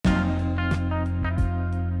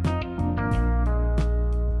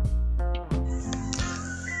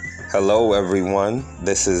Hello, everyone.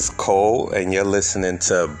 This is Cole, and you're listening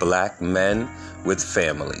to Black Men with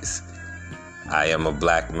Families. I am a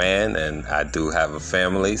black man, and I do have a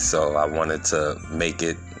family, so I wanted to make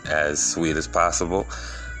it as sweet as possible.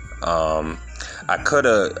 I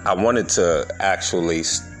wanted to actually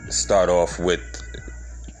start off with,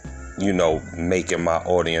 making my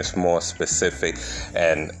audience more specific,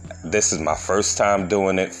 and this is my first time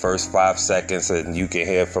doing it, first 5 seconds, and you can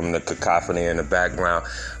hear from the cacophony in the background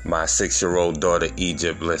my 6-year-old daughter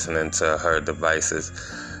Egypt listening to her devices.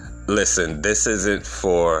 Listen, this isn't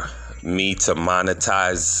for me to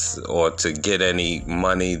monetize or to get any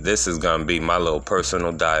money. This is going to be my little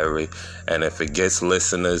personal diary, and if it gets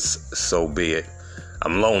listeners, so be it.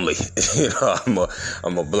 I'm lonely.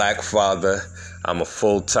 I'm a black father. I'm a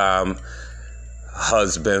full-time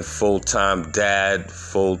husband, full-time dad,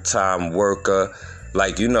 full-time worker.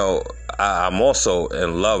 I'm also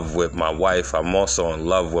in love with my wife. I'm also in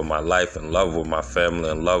love with my life, in love with my family,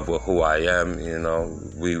 in love with who I am.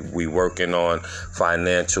 We working on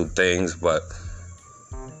financial things, but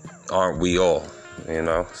aren't we all?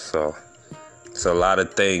 So it's a lot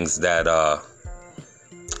of things that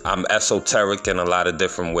I'm esoteric in a lot of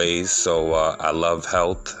different ways. So I love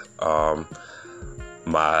health.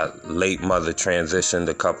 My late mother transitioned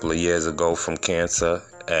a couple of years ago from cancer,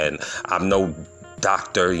 and I'm no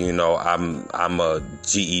doctor, I'm a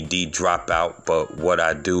GED dropout, but what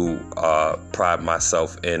I do pride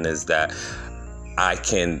myself in is that I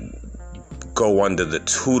can go under the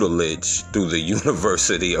tutelage through the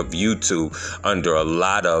University of YouTube under a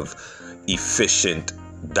lot of efficient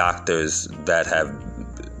doctors that have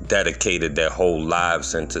dedicated their whole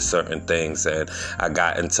lives into certain things, and I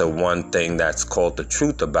got into one thing that's called The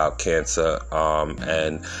Truth About Cancer,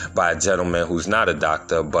 and by a gentleman who's not a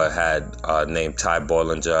doctor but had named Ty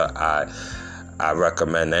Bollinger. I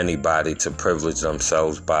recommend anybody to privilege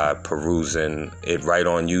themselves by perusing it right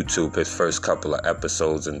on YouTube, his first couple of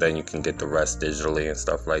episodes, and then you can get the rest digitally and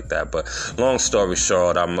stuff like that. But long story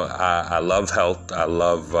short, I love health.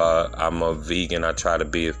 I'm a vegan. I try to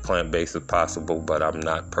be as plant-based as possible, but I'm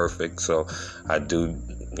not perfect. So I do,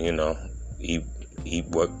 eat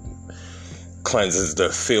what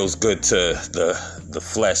feels good to the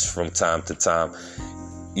flesh from time to time.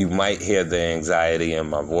 You might hear the anxiety in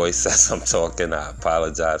my voice as I'm talking. I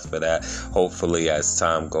apologize for that. Hopefully, as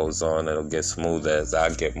time goes on, it'll get smoother as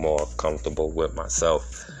I get more comfortable with myself.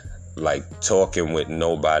 Like talking with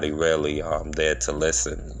nobody really there to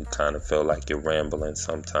listen. You kind of feel like you're rambling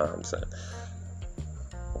sometimes. And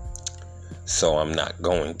so I'm not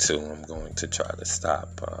going to. I'm going to try to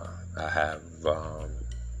stop. I have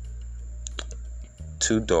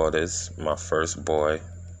 2 daughters. My first boy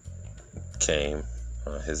came.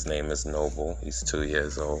 His name is Noble. He's 2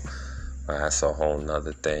 years old. That's a whole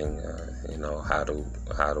nother thing. How to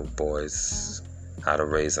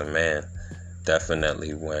raise a man.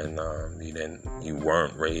 Definitely when you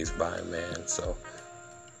weren't raised by a man. So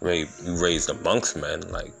you raised amongst men,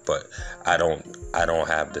 but I don't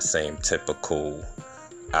have the same typical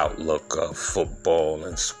outlook of football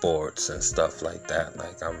and sports and stuff like that.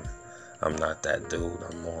 I'm not that dude.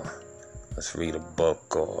 I'm more, let's read a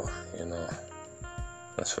book or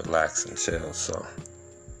let's relax and chill. So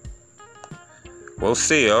we'll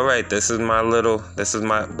see. All right,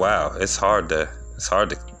 wow. It's hard to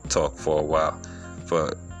talk for a while.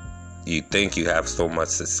 But you think you have so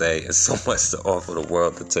much to say and so much to offer the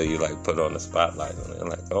world until you put on the spotlight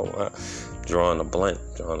on it. Oh wow, drawing a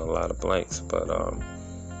lot of blanks. But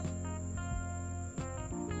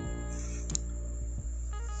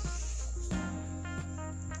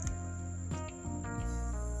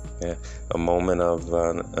yeah, a moment of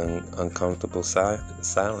uncomfortable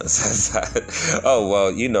silence. Oh,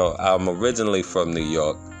 well, I'm originally from New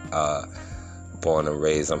York, born and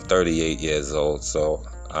raised. I'm 38 years old, so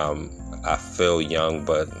I feel young,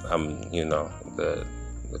 but I'm, the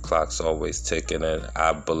clock's always ticking, and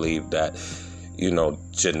I believe that,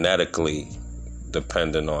 genetically,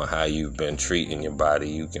 depending on how you've been treating your body,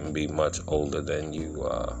 you can be much older than you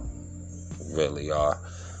really are.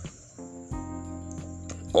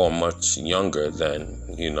 Or much younger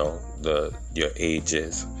than, your age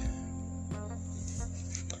is.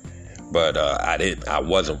 But I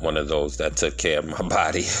wasn't one of those that took care of my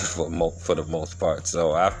body for the most part.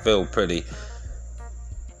 So I feel pretty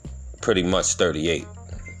much 38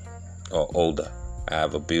 or older. I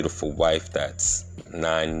have a beautiful wife that's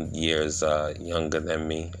 9 years younger than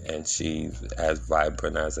me, and she's as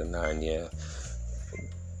vibrant as a 9-year,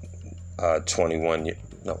 21 year,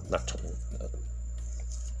 no, not 21.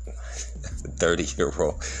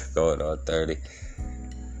 30-year-old going on 30.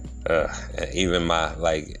 Even my,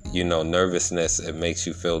 nervousness, it makes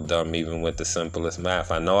you feel dumb even with the simplest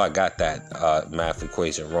math. I know I got that math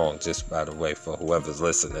equation wrong, just by the way, for whoever's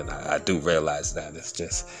listening. I do realize that. It's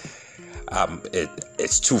just,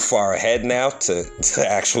 it's too far ahead now to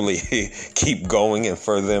actually keep going and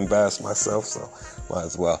further embarrass myself, so might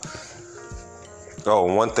as well. Oh,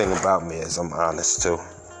 one thing about me is I'm honest too.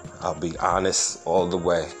 I'll be honest all the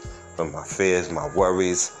way with my fears, my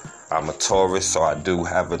worries. I'm a Taurus, so I do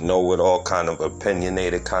have a know-it-all kind of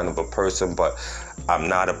opinionated kind of a person, but I'm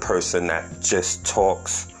not a person that just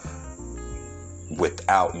talks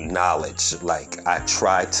without knowledge. Like, I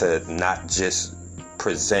try to not just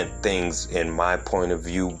present things in my point of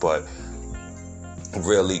view, but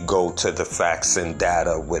really go to the facts and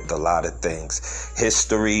data with a lot of things.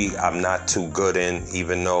 History, I'm not too good in,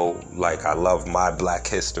 even though, I love my black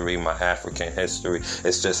history, my African history.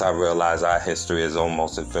 It's just I realize our history is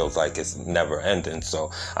almost, it feels like it's never ending,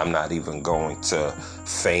 so I'm not even going to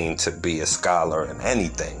feign to be a scholar in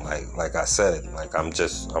anything. Like I said, I'm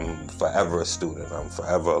forever a student, I'm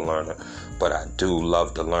forever a learner, but I do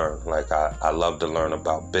love to learn. I love to learn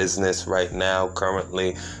about business right now,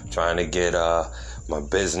 currently trying to get my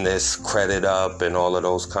business credit up and all of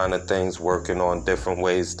those kind of things, working on different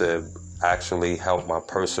ways to actually help my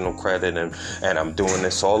personal credit, and I'm doing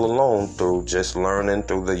this all alone through just learning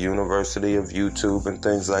through the University of YouTube and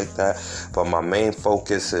things like that. But my main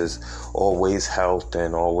focus is always health,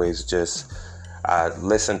 and always just I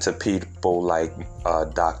listen to people like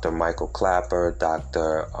Dr. Michael Clapper,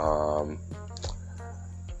 Dr.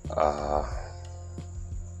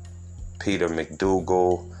 Peter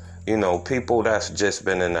McDougall, people that's just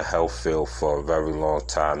been in the health field for a very long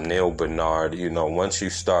time. Neil Bernard, once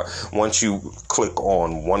you click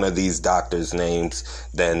on one of these doctors' names,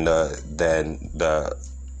 then the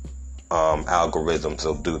algorithms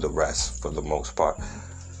will do the rest for the most part.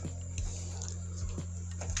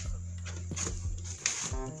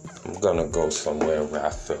 I'm gonna go somewhere where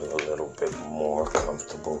I feel a little bit more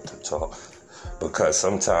comfortable to talk. Because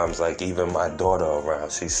sometimes, even my daughter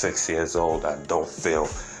around, she's 6 years old, I don't feel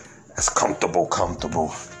as comfortable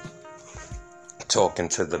talking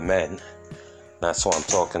to the men. That's who I'm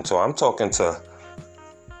talking to. I'm talking to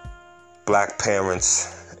black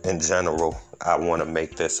parents in general. I want to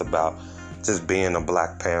make this about just being a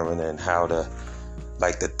black parent and how to,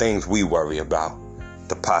 the things we worry about,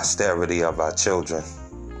 the posterity of our children.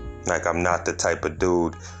 I'm not the type of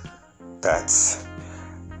dude that's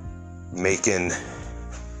making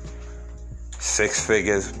 6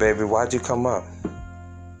 figures. Baby, why'd you come up?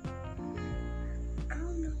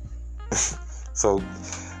 So,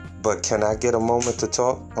 but can I get a moment to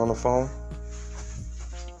talk on the phone?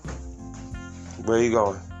 Where are you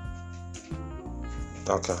going?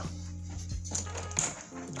 Okay.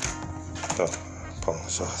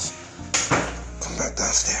 Apologize. Come back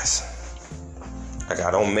downstairs. I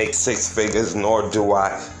don't make 6 figures, nor do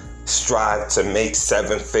I strive to make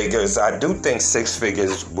 7 figures. I do think 6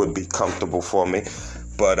 figures would be comfortable for me,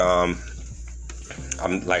 but I'm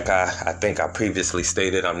I think I previously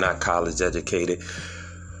stated, I'm not college educated,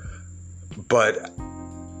 but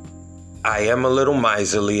I am a little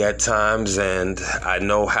miserly at times, and I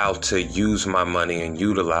know how to use my money and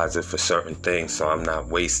utilize it for certain things, so I'm not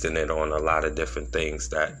wasting it on a lot of different things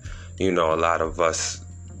that, a lot of us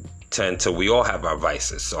we all have our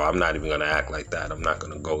vices, so I'm not even going to act like that. I'm not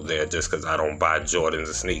going to go there. Just because I don't buy Jordans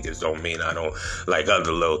and sneakers don't mean I don't like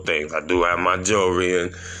other little things. I do have my jewelry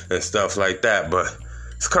and stuff like that, but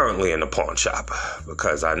it's currently in the pawn shop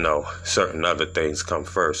because I know certain other things come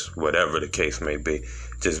first, whatever the case may be.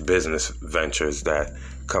 Just business ventures that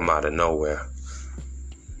come out of nowhere.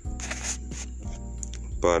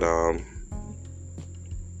 But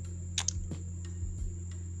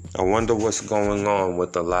I wonder what's going on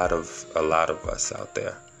with a lot of us out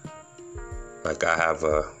there. I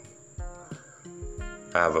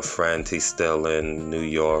have a friend. He's still in New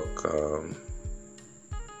York.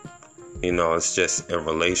 It's just in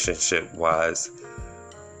relationship wise,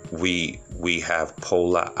 we have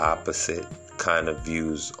polar opposite kind of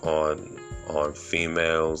views on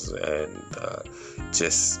females and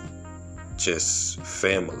just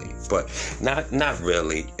family, but not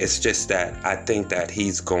really. It's just that I think that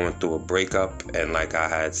he's going through a breakup, and like I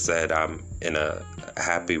had said, I'm in a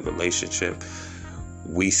happy relationship.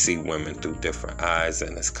 We see women through different eyes,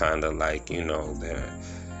 and it's kind of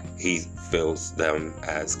he feels them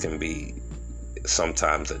as can be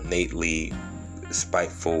sometimes innately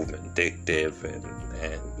spiteful, vindictive, and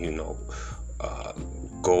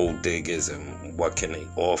gold diggers and what can they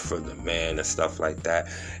offer the man and stuff like that.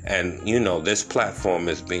 And, this platform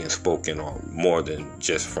is being spoken on more than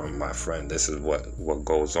just from my friend. This is what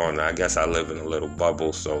goes on. I guess I live in a little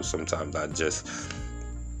bubble, so sometimes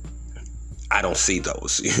I don't see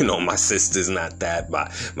those. My sister's not that.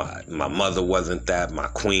 My mother wasn't that. My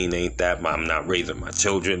queen ain't that. I'm not raising my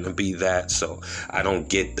children to be that. So I don't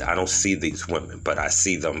see these women, but I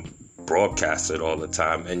see them broadcasted all the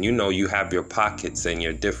time. And you have your pockets and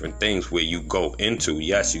your different things where you go into.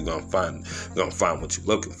 Yes, you're gonna find what you're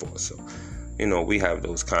looking for. So, we have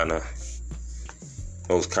those kind of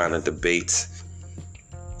debates.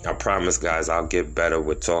 I promise, guys, I'll get better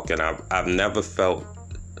with talking. I've never felt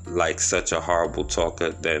like such a horrible talker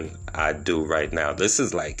than I do right now. This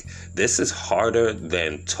is harder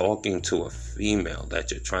than talking to a female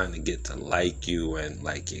that you're trying to get to like you, and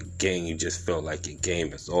like your game, you just feel like your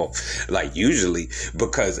game is off. Like usually,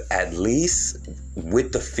 because at least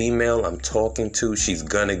with the female I'm talking to,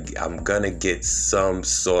 I'm gonna get some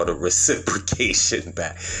sort of reciprocation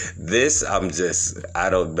back. This, I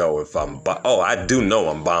don't know if I do know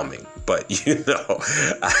I'm bombing. But,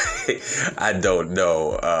 I don't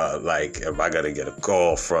know, if I got to get a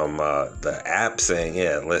call from the app saying,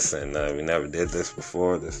 yeah, listen, we never did this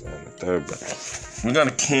before, this on the third, but we're going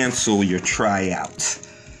to cancel your tryout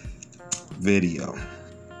video.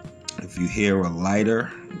 If you hear a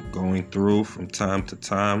lighter going through from time to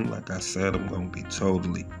time, like I said, I'm going to be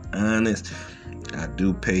totally honest. I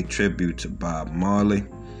do pay tribute to Bob Marley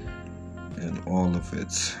and all of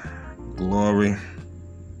its glory.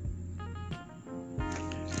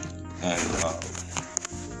 And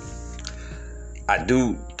I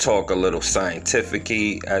do talk a little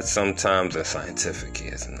scientific-y at sometimes, and scientific-y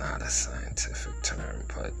is not a scientific term,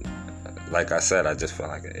 but like I said, I just feel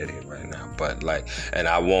like an idiot right now. But and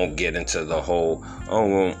I won't get into the whole,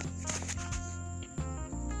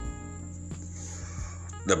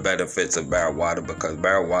 the benefits of barrel water, because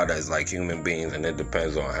barrel water is like human beings, and it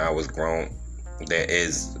depends on how it's grown. There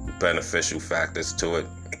is beneficial factors to it.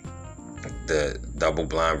 The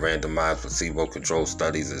double-blind randomized placebo-controlled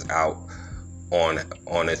studies is out on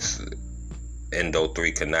its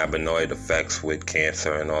endo-3 cannabinoid effects with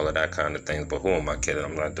cancer and all of that kind of things. But who am I kidding?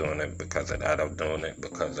 I'm not doing it because of that. I'm doing it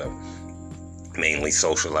because of mainly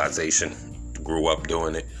socialization. Grew up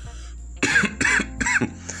doing it.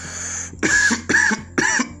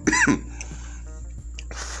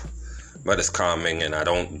 But it's calming, and I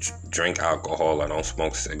don't drink alcohol. I don't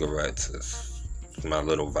smoke cigarettes. It's my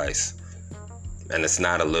little vice. And it's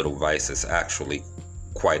not a little vice, it's actually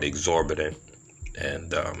quite exorbitant.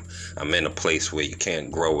 And I'm in a place where you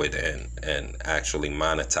can't grow it and actually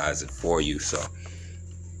monetize it for you. So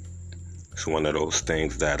it's one of those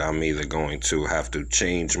things that I'm either going to have to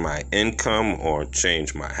change my income or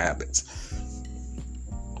change my habits.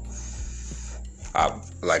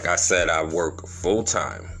 Like I said, I work full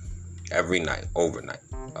time every night, overnight.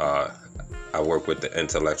 I work with the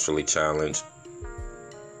intellectually challenged.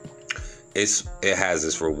 It has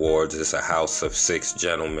its rewards. It's a house of 6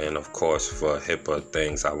 gentlemen, of course, for HIPAA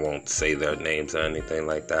things. I won't say their names or anything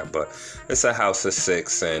like that, but it's a house of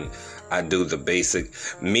 6, and I do the basic.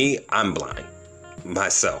 Me, I'm blind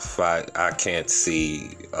myself. I can't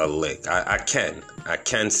see a lick. I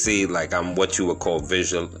can see, like, I'm what you would call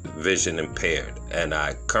vision impaired, and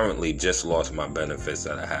I currently just lost my benefits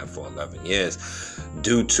that I had for 11 years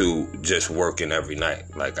due to just working every night.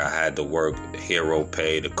 Like, I had to work hero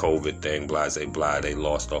pay, the COVID thing, blah, blah. They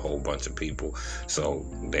lost a whole bunch of people, so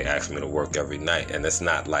they asked me to work every night. And it's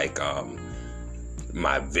not like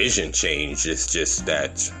my vision changed. It's just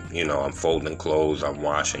that, I'm folding clothes, I'm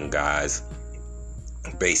washing guys.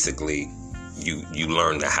 Basically, you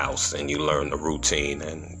learn the house and you learn the routine,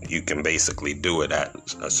 and you can basically do it at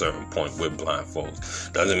a certain point with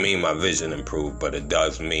blindfolds. Doesn't mean my vision improved, but it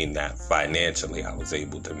does mean that financially I was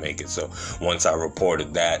able to make it. So once I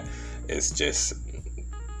reported that, it's just,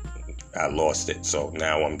 I lost it. So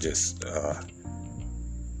now I'm just,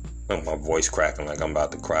 my voice cracking like I'm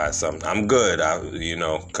about to cry or something. I'm good,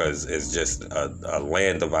 because it's just a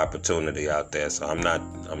land of opportunity out there. So I'm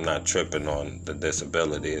not tripping on the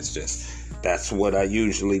disability. It's just, that's what I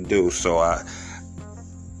usually do. So I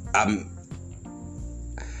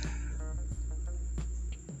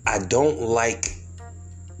don't like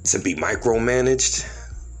to be micromanaged,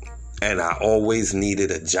 and I always needed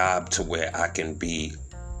a job to where I can be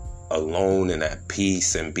alone and at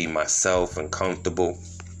peace and be myself and comfortable.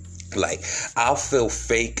 Like, I'll feel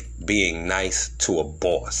fake being nice to a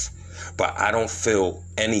boss, but I don't feel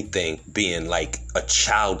anything being like a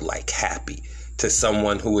childlike happy to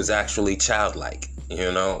someone who is actually childlike,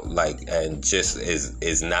 and just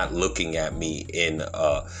is not looking at me in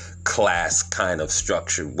a class kind of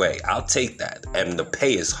structured way. I'll take that. And the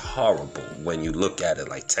pay is horrible when you look at it,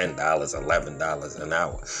 like $10, $11 an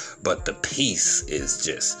hour. But the peace is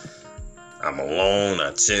just, I'm alone,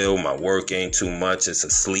 I chill, my work ain't too much, it's a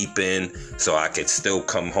sleep in, so I could still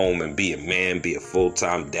come home and be a man, be a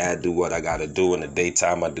full-time dad, do what I gotta do. In the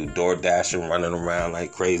daytime, I do DoorDash and running around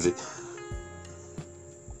like crazy.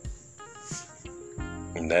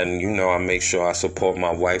 And then, I make sure I support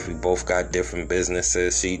my wife. We both got different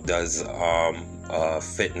businesses. She does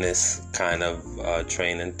fitness kind of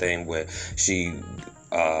training thing where she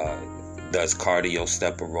does cardio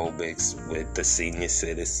step aerobics with the senior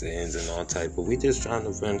citizens and all type. But we just trying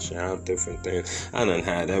to venture out different things. I done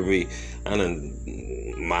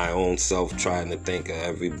my own self trying to think of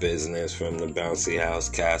every business, from the bouncy house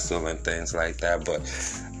castle and things like that. But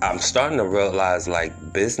I'm starting to realize, like,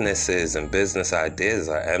 businesses and business ideas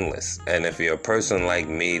are endless. And if you're a person like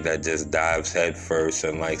me that just dives head first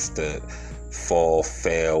and likes to fall,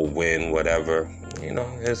 fail, win, whatever,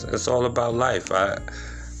 it's all about life.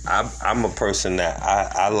 I'm a person that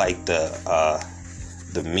I like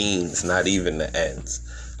the means, not even the ends.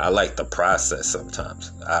 I like the process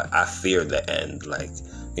sometimes. I fear the end. Like,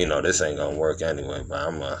 this ain't gonna work anyway, but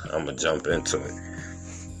I'm gonna jump into it.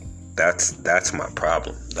 That's my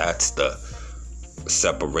problem. That's the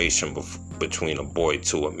separation between a boy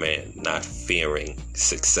to a man, not fearing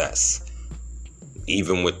success.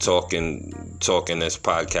 Even with talking this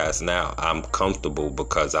podcast now, I'm comfortable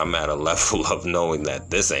because I'm at a level of knowing that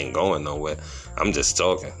this ain't going nowhere. I'm just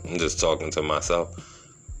talking. I'm just talking to myself.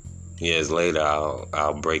 Years later,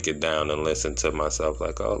 I'll break it down and listen to myself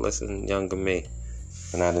like, oh, listen, younger me.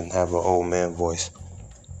 And I didn't have an old man voice.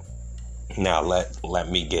 Now let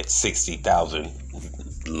me get 60,000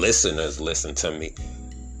 listeners listen to me.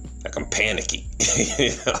 Like, I'm panicky.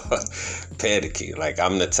 Panicky. Like,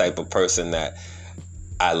 I'm the type of person that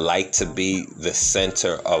I like to be the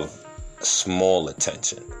center of small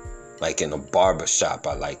attention. Like in a barber shop,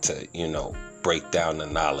 I like to, break down the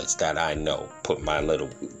knowledge that I know, put my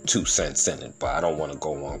little 2 cents in it. But I don't want to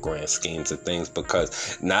go on grand schemes of things,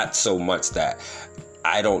 because not so much that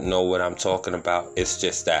I don't know what I'm talking about. It's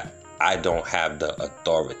just that I don't have the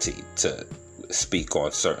authority to speak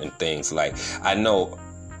on certain things. Like, I know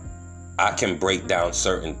I can break down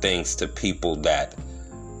certain things to people that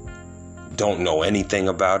don't know anything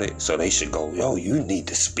about it, so they should go, yo, you need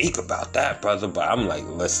to speak about that, brother. But I'm like,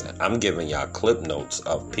 listen, I'm giving y'all clip notes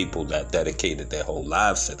of people that dedicated their whole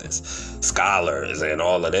lives to this, scholars and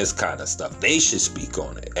all of this kind of stuff. They should speak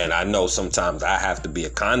on it. And I know sometimes I have to be a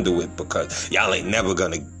conduit, because y'all ain't never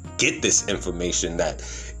gonna get this information that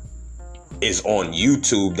is on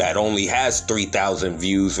YouTube that only has 3,000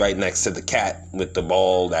 views, right next to the cat with the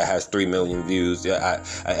ball that has 3 million views.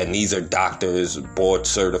 And these are doctors, board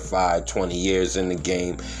certified, 20 years in the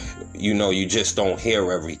game. You just don't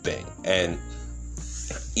hear everything. And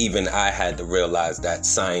even I had to realize that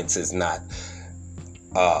science is not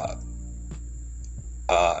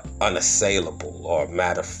unassailable or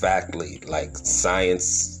matter-of-factly. Like,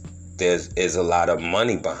 science, there is a lot of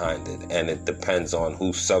money behind it, and it depends on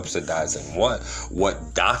who's subsidizing what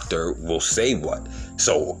doctor will say what.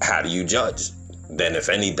 So how do you judge? Then if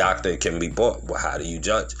any doctor can be bought, well, how do you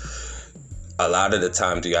judge? A lot of the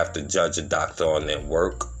times you have to judge a doctor on their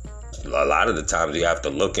work. A lot of the times you have to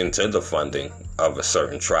look into the funding of a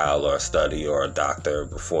certain trial or a study or a doctor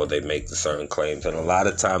before they make the certain claims. And a lot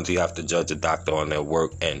of times you have to judge a doctor on their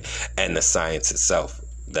work and the science itself,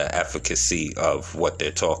 the efficacy of what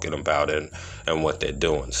they're talking about and what they're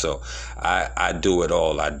doing. So I do it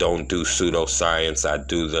all. I don't do pseudoscience. I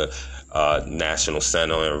do the National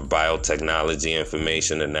Center of Biotechnology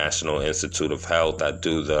Information, the National Institute of Health. I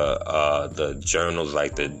do the journals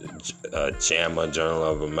like the JAMA, Journal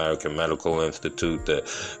of American Medical Institute, the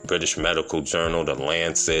British Medical Journal, the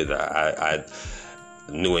Lancet,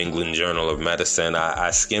 New England Journal of Medicine.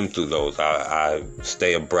 I skim through those. I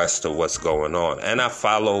stay abreast of what's going on. And I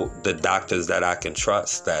follow the doctors that I can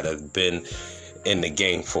trust, that have been in the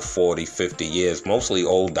game for 40, 50 years, mostly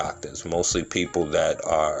old doctors, mostly people that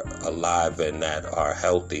are alive and that are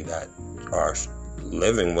healthy, that are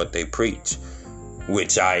living what they preach,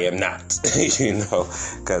 which I am not,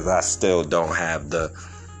 because I still don't have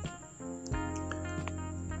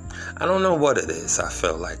I don't know what it is. I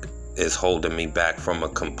feel like is holding me back from a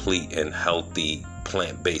complete and healthy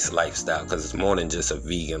plant-based lifestyle, because it's more than just a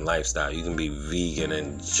vegan lifestyle. You can be vegan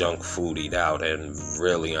and junk food eat out and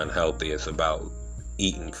really unhealthy. It's about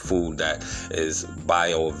eating food that is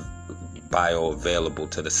bioavailable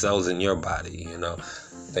to the cells in your body,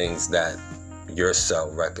 things that your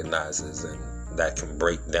cell recognizes, and that can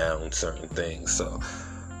break down certain things. So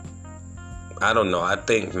I don't know. I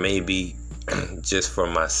think maybe just for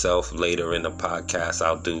myself later in the podcast,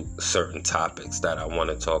 I'll do certain topics that I want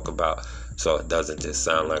to talk about, so it doesn't just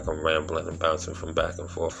sound like I'm rambling and bouncing from back and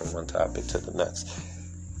forth from one topic to the next.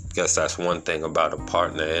 Guess that's one thing about a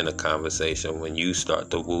partner in a conversation. When you start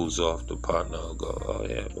to wooze off, the partner will go, oh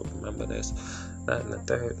yeah, but remember this, that, and the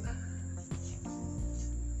third.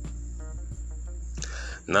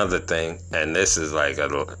 Another thing, and this is like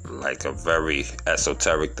a very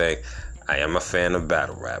esoteric thing, I am a fan of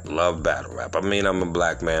battle rap. Love battle rap. I mean, I'm a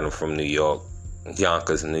black man. I'm from New York,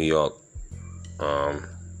 Yonkers, New York. Yeah,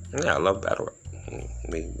 I love battle rap.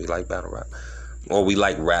 We like battle rap. Or we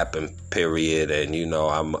like rapping, period. And, you know,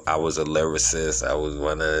 I was a lyricist. I was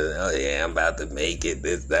one of the, oh yeah, I'm about to make it,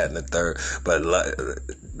 this, that, and the third. But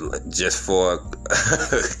just for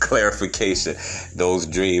clarification, those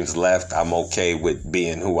dreams left, I'm okay with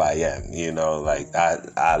being who I am. You know, like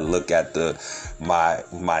I look at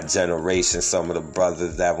my generation, some of the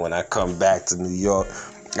brothers that when I come back to New York,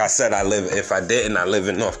 I said I live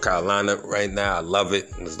in North Carolina right now. I love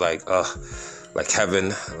it. It's like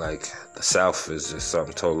heaven. Like the South is just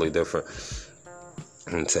something totally different.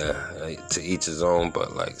 And to each his own,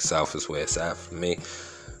 but like South is where it's at for me,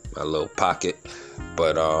 my little pocket.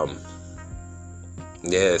 But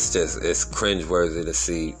yeah, it's cringeworthy to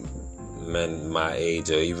see men my age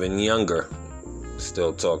or even younger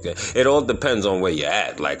still talking. It all depends on where you're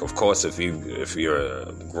at. Like, of course, if you're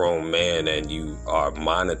a grown man and you are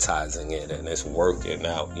monetizing it and it's working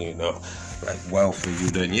out, you know, like well for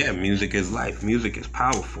you, then yeah, music is life. Music is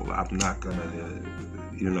powerful. I'm not gonna,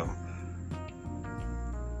 you know,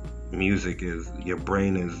 music is, your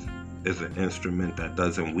brain is an instrument that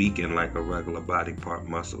doesn't weaken like a regular body part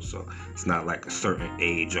muscle. So it's not like a certain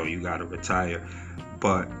age or you gotta retire,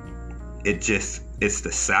 but it's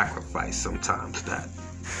the sacrifice sometimes that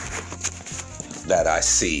I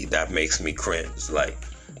see that makes me cringe. Like,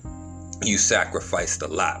 you sacrificed a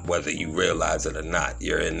lot, whether you realize it or not.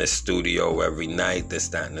 You're in the studio every night, this,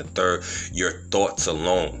 that, and the third. Your thoughts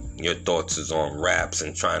alone, your thoughts is on raps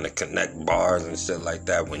and trying to connect bars and shit like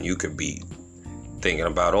that, when you could be thinking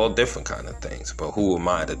about all different kind of things. But who am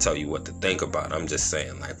I to tell you what to think about? I'm just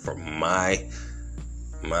saying, like, for my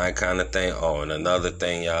kind of thing. Oh, and another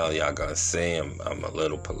thing, y'all gonna say I'm a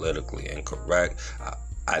little politically incorrect.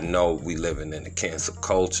 I know we living in a cancel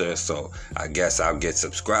culture, so I guess I'll get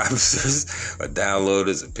subscribers or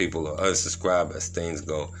downloaders, and people will unsubscribe as things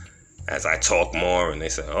go. As I talk more, and they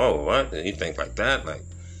say, "Oh, what? You think like that?" Like,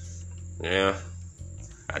 yeah,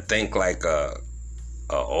 I think like a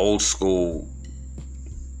old school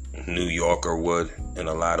New Yorker would in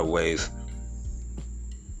a lot of ways.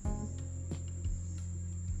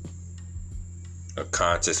 A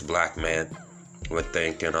conscious black man would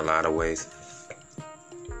think in a lot of ways.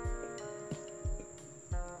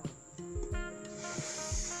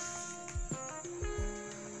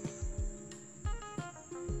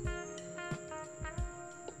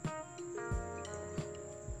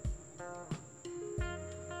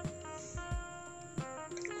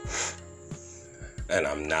 And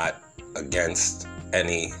I'm not against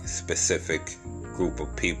any specific group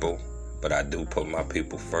of people, but I do put my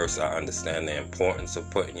people first. I understand the importance of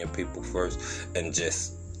putting your people first and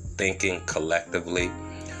just thinking collectively.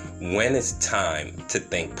 When it's time to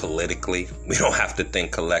think politically, we don't have to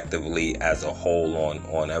think collectively as a whole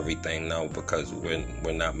on everything, no, because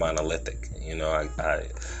we're not monolithic, you know.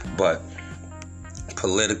 But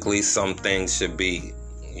politically, some things should be,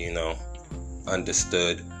 you know,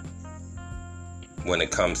 understood. When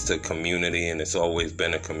it comes to community, and it's always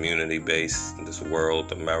been a community base. This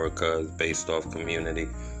world, America, is based off community.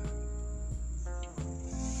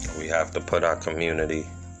 We have to put our community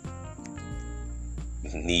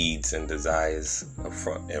needs and desires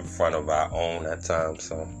in front of our own at times.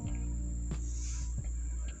 So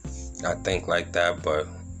I think like that, but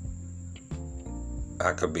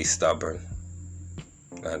I could be stubborn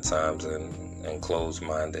at times and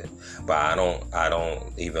closed-minded. But I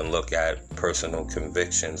don't even look at personal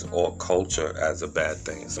convictions or culture as a bad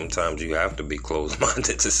thing. Sometimes you have to be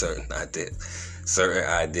closed-minded to certain ideas. Certain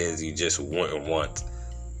ideas you just wouldn't want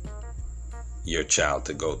your child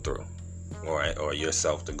to go through, or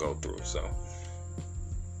yourself to go through. So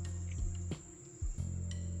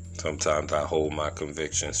sometimes I hold my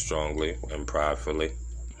convictions strongly and pridefully.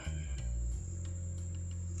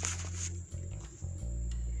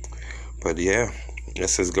 But yeah,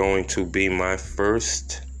 this is going to be my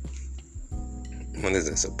first, what is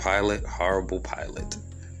this, a pilot? Horrible pilot.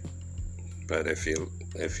 But if you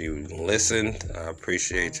listened, I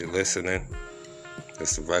appreciate you listening.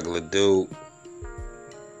 Just a regular dude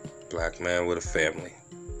Black man with a family.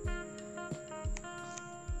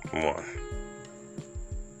 Come on.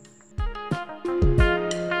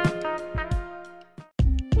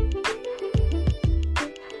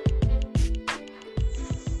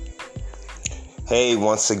 Hey,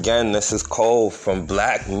 once again, this is Cole from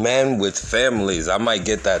Black Men with Families. I might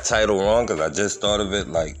get that title wrong because I just thought of it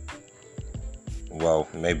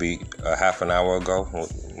maybe a half an hour ago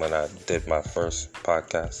when I did my first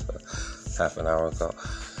podcast, half an hour ago.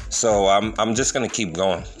 So I'm just going to keep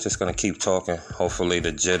going, just going to keep talking. Hopefully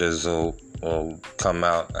the jitters will come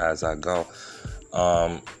out as I go.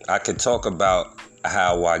 I could talk about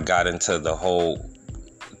how I got into the whole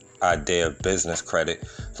idea of business credit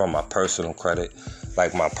from my personal credit.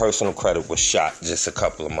 Like, my personal credit was shot just a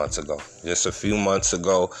couple of months ago. Just a few months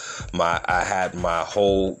ago, I had my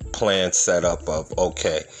whole plan set up of,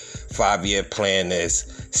 okay, 5-year plan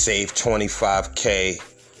is save $25K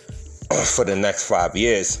for the next 5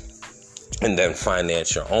 years and then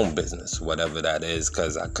finance your own business, whatever that is,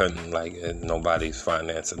 because I couldn't, nobody's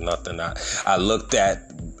financing nothing. I looked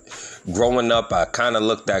at, growing up, I kind of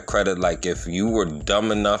looked at credit like, if you were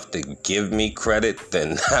dumb enough to give me credit,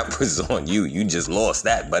 then that was on you. You just lost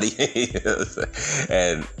that, buddy.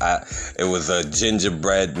 And it was a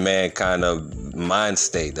gingerbread man kind of mind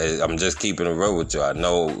state. I'm just keeping it real with you. I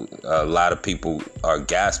know a lot of people are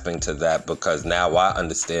gasping to that because now I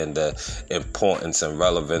understand the importance and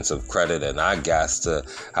relevance of credit, and I gasped to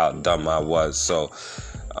how dumb I was. So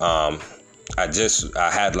I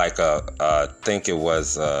had I think it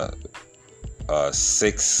was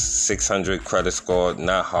 600 credit score,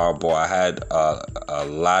 not horrible. I had a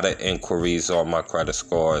lot of inquiries on my credit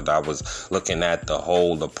score, and I was looking at the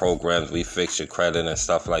programs, we fix your credit and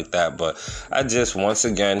stuff like that. But I just, once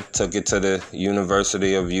again, took it to the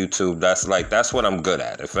University of YouTube. That's what I'm good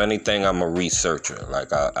at. If anything, I'm a researcher.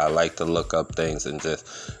 I like to look up things and just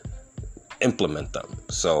implement them.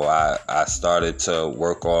 So I started to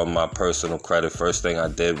work on my personal credit. First thing I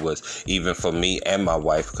did was, even for me and my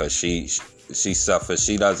wife, because she suffers,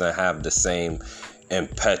 she doesn't have the same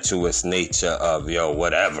impetuous nature of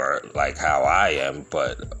whatever, like how I am,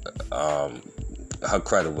 but her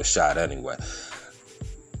credit was shot anyway.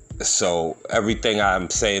 So everything I'm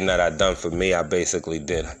saying that I done for me, I basically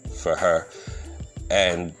did for her.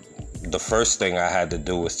 And the first thing I had to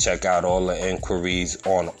do was check out all the inquiries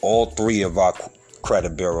on all 3 of our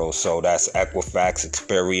credit bureaus. So that's Equifax,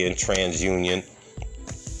 Experian, TransUnion.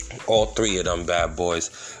 All 3 of them bad boys.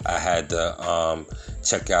 I had to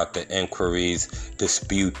check out the inquiries,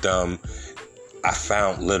 dispute them. I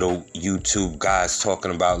found little YouTube guys talking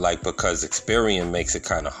about, because Experian makes it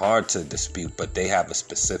kind of hard to dispute, but they have a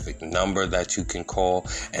specific number that you can call,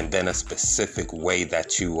 and then a specific way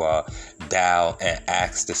that you dial and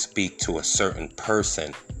ask to speak to a certain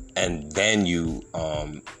person, and then you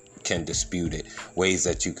can dispute it. Ways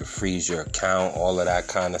that you can freeze your account, all of that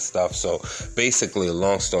kind of stuff. So basically, a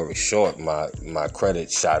long story short, my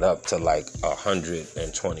credit shot up to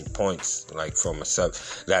 120 points, from a sub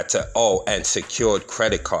that to and secured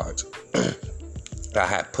credit cards. I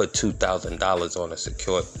had put $2,000 on a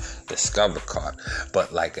secured Discover card,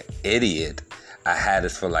 but like an idiot, I had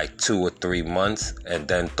it for 2 or 3 months and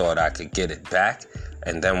then thought I could get it back.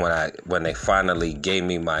 And then when they finally gave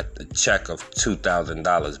me my check of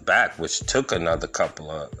 $2,000 back, which took another couple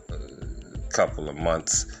of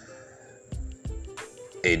months,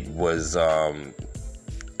 it was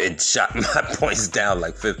it shot my points down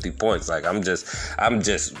 50 points. I'm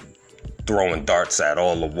just throwing darts at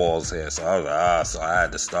all the walls here. So I was so I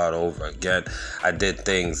had to start over again. I did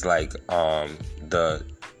things like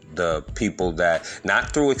the people that,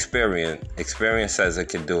 not through Experian says it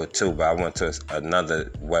can do it too, but I went to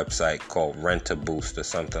another website called Rent-A-Boost or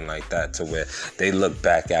something like that, to where they look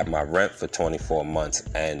back at my rent for 24 months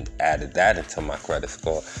and added that into my credit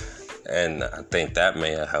score, and I think that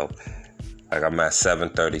may have helped. I'm at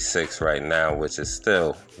 736 right now, which is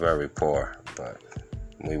still very poor, but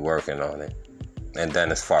we working on it. And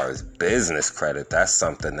then as far as business credit, that's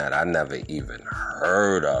something that I never even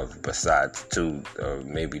heard of besides 2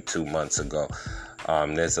 months ago.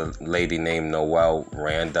 There's a lady named Noelle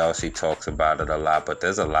Randall. She talks about it a lot, but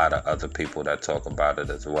there's a lot of other people that talk about it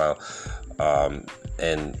as well,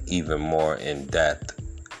 and even more in depth.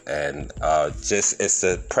 And it's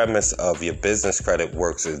the premise of your business credit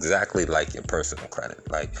works exactly like your personal credit.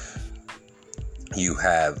 You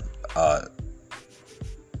have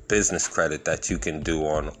business credit that you can do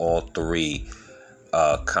on all 3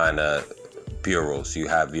 kind of bureaus. You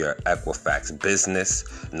have your Equifax Business,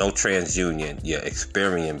 no TransUnion, your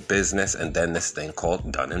Experian Business, and then this thing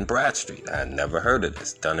called Dun & Bradstreet. I had never heard of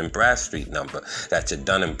this. Dun & Bradstreet number. That your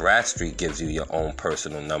Dun & Bradstreet gives you your own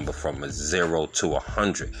personal number from a 0 to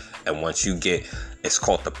 100. And once you get, it's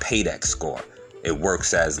called the Paydex score. It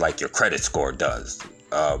works as like your credit score does.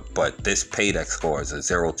 But this Paydex score is a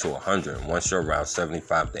 0 to 100. And once you're around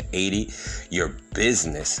 75 to 80, your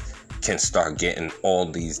business can start getting all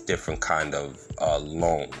these different kind of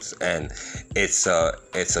loans. And it's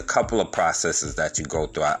a couple of processes that you go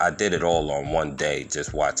through. I did it all on one day,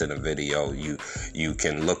 just watching a video. You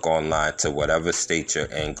can look online to whatever state you're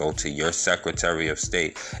in, go to your Secretary of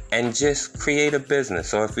State, and just create a business.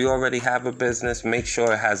 So if you already have a business, make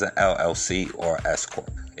sure it has an LLC or S Corp.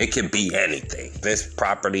 It can be anything. This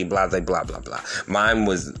property, blah, blah, blah, blah, blah. Mine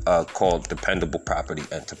was called Dependable Property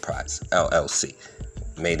Enterprise, LLC.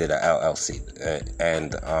 Made it a LLC.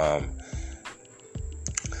 And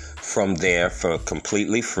from there, for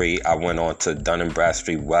completely free, I went on to Dun &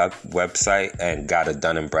 Bradstreet website and got a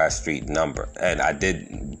Dun & Bradstreet number. And I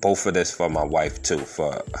did both of this for my wife, too,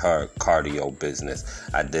 for her cardio business.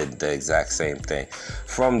 I did the exact same thing.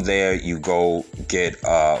 From there, you go get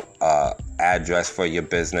address for your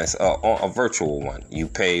business, a virtual one. You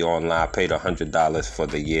pay online. I paid $100 for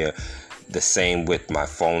the year. The same with my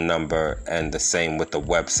phone number and the same with the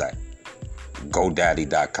website.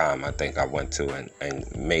 GoDaddy.com, I think I went to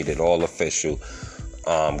and made it all official.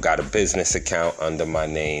 Got a business account under my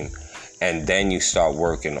name. And then you start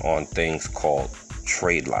working on things called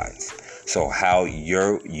trade lines. So how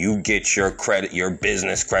you get your credit, your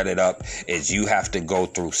business credit up, is you have to go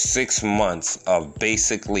through 6 months of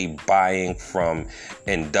basically buying from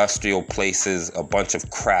industrial places a bunch of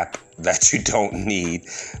crap that you don't need,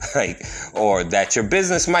 like, or that your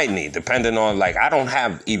business might need, depending on, like, I don't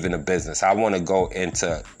have even a business. I want to go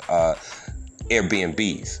into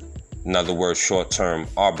Airbnbs, in other words, short-term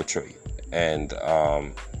arbitrary. And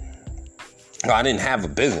I didn't have a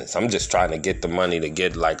business. I'm just trying to get the money to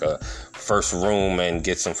get like a first room and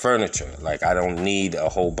get some furniture. Like, I don't need a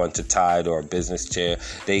whole bunch of Tide or a business chair.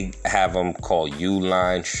 They have them called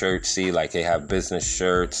U-line shirts. See, like they have business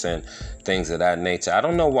shirts and things of that nature. I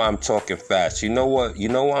don't know why I'm talking fast. You know what? You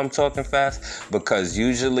know why I'm talking fast? Because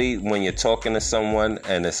usually when you're talking to someone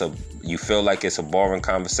and you feel like it's a boring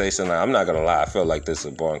conversation. Now, I'm not going to lie. I feel like this is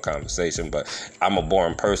a boring conversation, but I'm a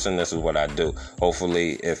boring person. This is what I do.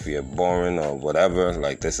 Hopefully, if you're boring or whatever,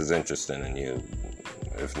 like, this is interesting in you.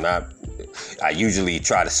 If not, I usually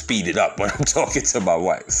try to speed it up when I'm talking to my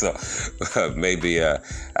wife. So maybe I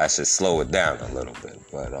should slow it down a little bit.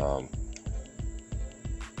 But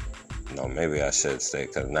no, maybe I should stay,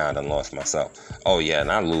 because now I done lost myself. Oh, yeah,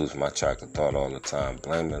 and I lose my track of thought all the time.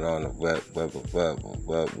 Blame it on the web.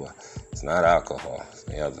 It's not alcohol. It's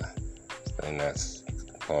the other thing that's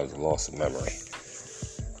caused a loss of memory.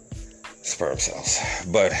 Sperm cells.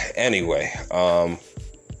 But anyway,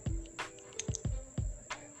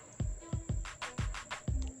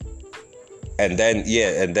 and then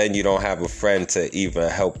you don't have a friend to even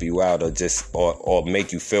help you out or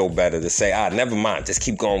make you feel better, to say, never mind, just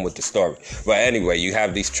keep going with the story. But anyway, you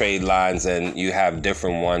have these trade lines and you have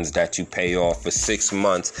different ones that you pay off for 6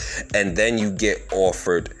 months, and then you get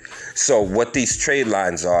offered. So what these trade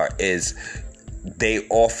lines are is they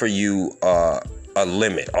offer you a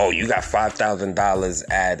limit. Oh, you got $5,000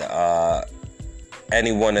 at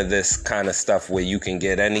any one of this kind of stuff, where you can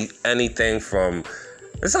get anything from.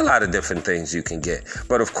 There's a lot of different things you can get.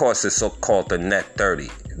 But of course, it's so-called the net 30,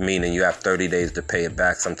 meaning you have 30 days to pay it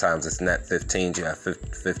back. Sometimes it's net 15. You have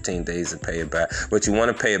 15 days to pay it back. But you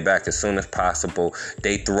want to pay it back as soon as possible.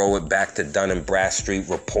 They throw it back to Dun & Bradstreet,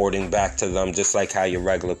 reporting back to them, just like how your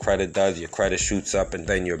regular credit does. Your credit shoots up, and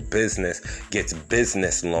then your business gets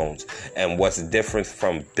business loans. And what's different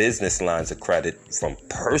from business lines of credit from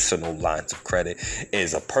personal lines of credit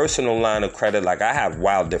is a personal line of credit. Like, I have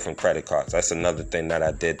wild different credit cards. That's another thing that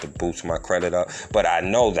I did to boost my credit up, but I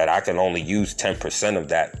know that I can only use 10% of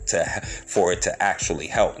that for it to actually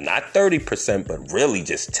help. Not 30%, but really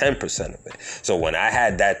just 10% of it. So when I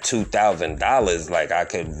had that $2,000, like, I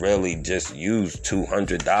could really just use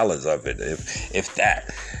 $200 of it, if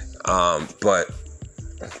that.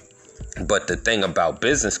 But the thing about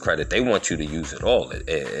business credit, they want you to use it all.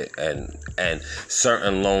 And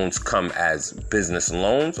certain loans come as business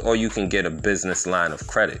loans, or you can get a business line of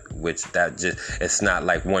credit, which it's not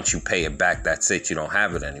like once you pay it back, that's it. You don't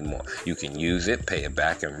have it anymore. You can use it, pay it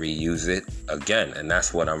back, and reuse it again. And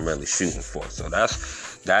that's what I'm really shooting for. So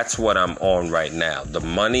That's what I'm on right now. The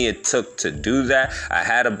money it took to do that, I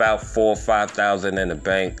had about 4,000 or 5,000 in the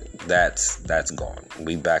bank. That's gone.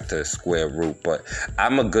 We back to square root. But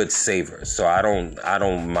I'm a good saver, so I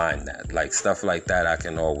don't mind that. Like stuff like that, I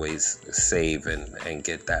can always save and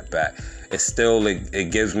get that back.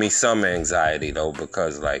 It gives me some anxiety though,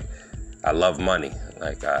 because like I love money.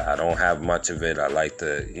 Like I don't have much of it. I like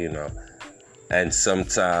to, and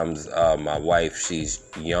sometimes my wife, she's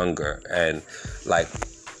younger, and like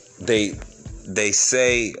they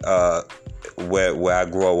say where I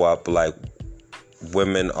grow up, like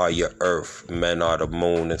women are your earth, men are the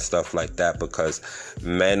moon and stuff like that, because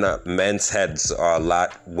men's heads are a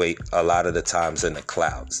lot of the times in the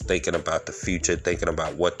clouds, thinking about the future, thinking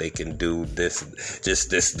about what they can do, this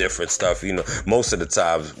different stuff. Most of the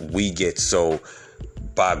times we get so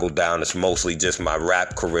boggled down. It's mostly just my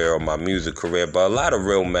rap career or my music career, but a lot of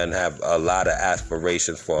real men have a lot of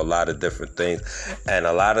aspirations for a lot of different things, and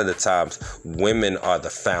a lot of the times women are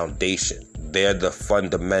the foundation. They're the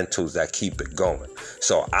fundamentals that keep it going.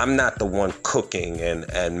 So I'm not the one cooking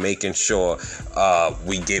and making sure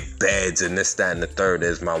we get beds and this, that, and the third,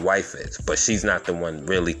 as my wife is. But she's not the one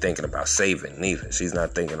really thinking about saving neither. She's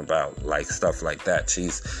not thinking about like stuff like that.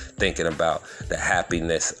 She's thinking about the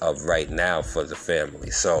happiness of right now for the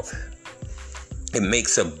family. So it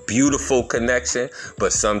makes a beautiful connection,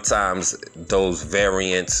 but sometimes those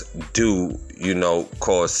variants do,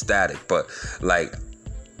 cause static. But like,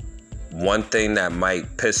 one thing that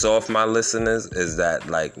might piss off my listeners is that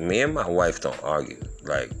like me and my wife don't argue.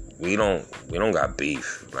 Like we don't got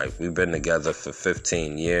beef. Like we've been together for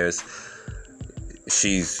 15 years.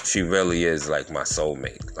 She really is like my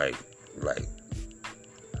soulmate. Like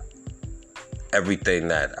everything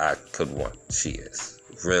that I could want, she is.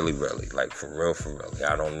 Really, like for real.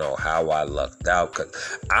 I don't know how I lucked out,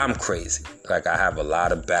 because I'm crazy. Like I have a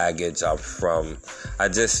lot of baggage. I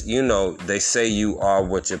just, they say you are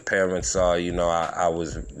what your parents are. I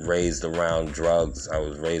was raised around drugs. I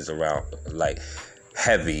was raised around like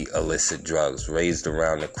heavy illicit drugs, raised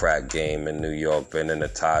around the crack game in New York, been in the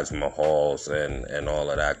Taj Mahals and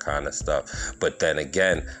all of that kind of stuff. But then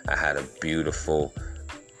again, I had a beautiful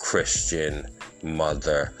Christian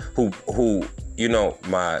mother who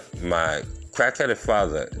my crackheaded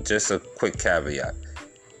father, just a quick caveat,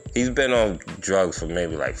 he's been on drugs for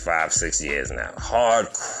maybe like 5-6 years now.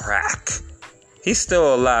 Hard crack. He's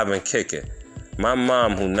still alive and kicking. My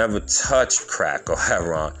mom, who never touched crack or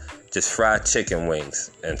heroin, just fried chicken wings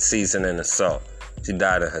and seasoning and salt. She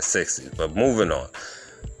died in her 60s. But moving on.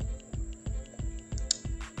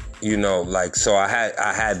 So I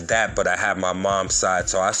had that, but I had my mom's side.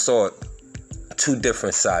 So I saw two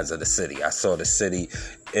different sides of the city. I saw the city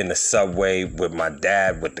in the subway with my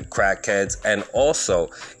dad with the crackheads, and also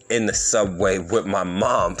in the subway with my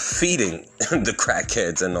mom feeding the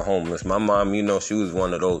crackheads and the homeless. My mom, she was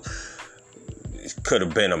one of those, could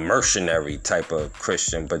have been a mercenary type of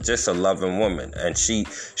Christian, but just a loving woman. And she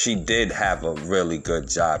did have a really good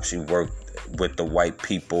job. She worked with the white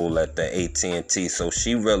people at the AT&T, so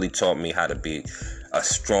she really taught me how to be a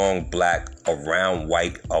strong black around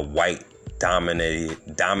a white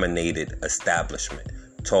dominated establishment.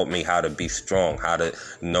 Taught me how to be strong, how to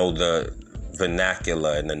know the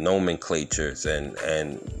vernacular and the nomenclatures, and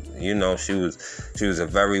she was a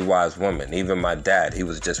very wise woman. Even my dad, he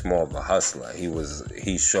was just more of a hustler.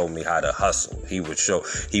 He showed me how to hustle. He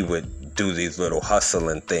would do these little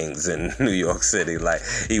hustling things in New York City. Like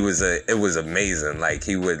it was amazing. Like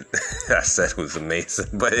he would, I said it was amazing,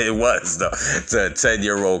 but it was though, to a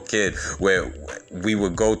 10-year-old kid, where we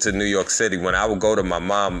would go to New York City. When I would go to my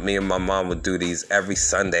mom, me and my mom would do these every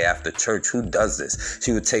Sunday after church. Who does this?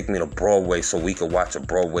 She would take me to Broadway so we could watch a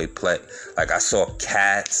Broadway play. Like I saw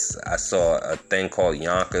Cats. I saw a thing called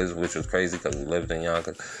Yonkers, which was crazy because we lived in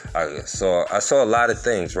Yonkers. I saw a lot of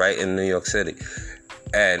things right in New York City.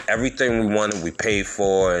 And everything we wanted, we paid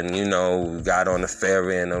for, and, we got on the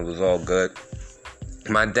ferry, and it was all good.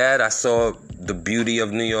 My dad, I saw the beauty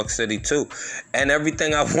of New York City, too. And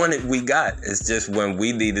everything I wanted, we got. It's just when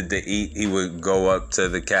we needed to eat, he would go up to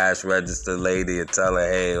the cash register lady and tell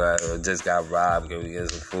her, hey, I just got robbed, can we get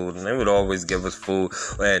some food? And they would always give us food.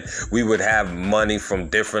 And we would have money from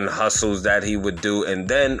different hustles that he would do. And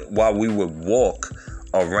then while we would walk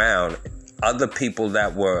around, other people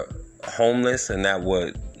that were homeless and that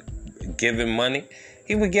were giving money,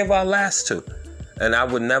 he would give our last to. And I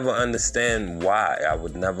would never understand why. I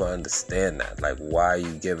would never understand that. Like, why are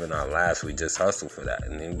you giving our last? We just hustle for that.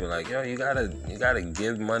 And he'd be like, yo, you gotta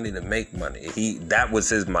give money to make money. That was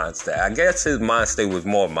his mind state. I guess his mind state was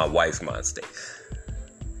more my wife's mind state.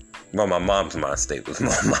 But my mom's mind state was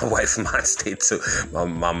more my wife's mind state too.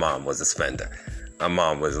 My mom was a spender. My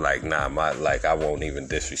mom was like, nah, I won't even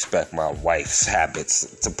disrespect my wife's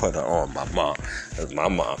habits to put her on my mom. Cause my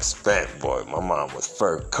mom spent, boy. My mom was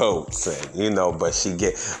fur coats and, but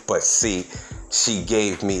she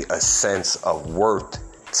gave me a sense of worth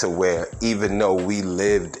to where even though we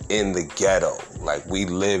lived in the ghetto, like we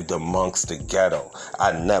lived amongst the ghetto,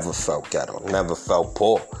 I never felt ghetto, never felt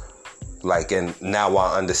poor. Like, and now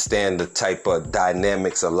I understand the type of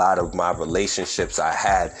dynamics a lot of my relationships I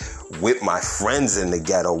had with my friends in the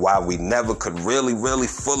ghetto, why we never could really, really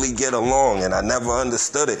fully get along. And I never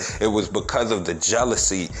understood it. It was because of the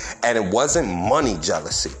jealousy. And it wasn't money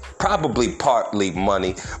jealousy, probably partly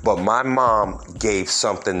money. But my mom gave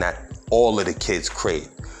something that all of the kids craved.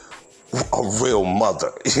 A real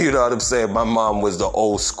mother. You know what I'm saying? My mom was the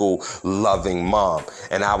old school loving mom.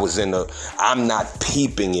 And I'm not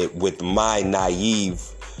peeping it with my naive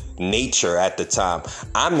nature at the time.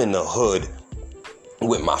 I'm in the hood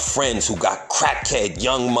with my friends who got crackhead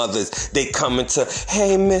young mothers. They come into,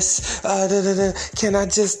 hey, miss, can I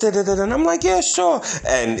just, and I'm like, yeah, sure.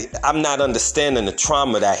 And I'm not understanding the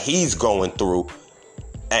trauma that he's going through.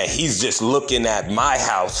 And he's just looking at my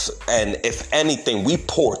house. And if anything, we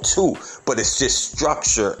poor too. But it's just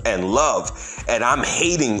structure and love. And I'm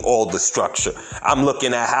hating all the structure. I'm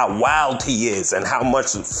looking at how wild he is and how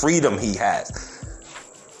much freedom he has.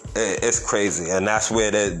 It's crazy. And that's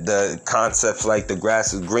where the concepts like the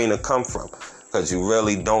grass is greener come from. Because you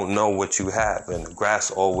really don't know what you have. And the grass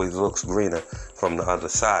always looks greener from the other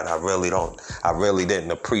side. I really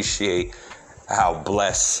didn't appreciate how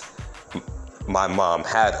blessed my mom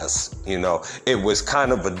had us. It was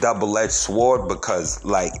kind of a double-edged sword because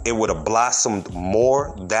like it would have blossomed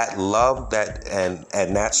more, that love, that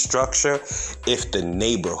and that structure, if the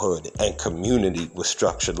neighborhood and community was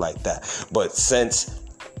structured like that. But since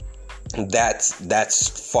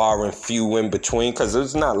that's far and few in between, because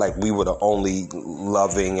it's not like we were the only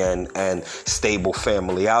loving and stable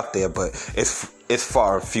family out there, but it's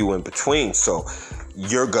far and few in between. So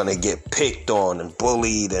you're gonna get picked on and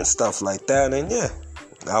bullied and stuff like that. And yeah,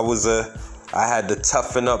 I had to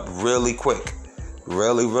toughen up really quick,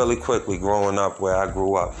 really, really quickly growing up where I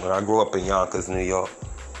grew up. When I grew up in Yonkers, New York.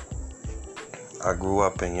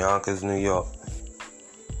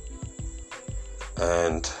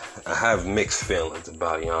 And I have mixed feelings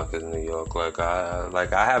about Yonkers, New York. I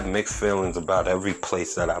have mixed feelings about every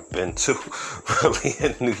place that I've been to, really,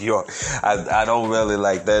 in New York. I don't really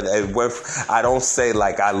like that. I don't say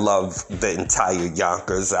like I love the entire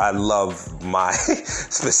Yonkers. I love my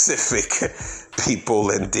specific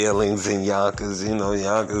people and dealings in Yonkers.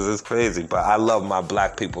 Yonkers is crazy. But I love my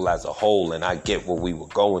black people as a whole, and I get what we were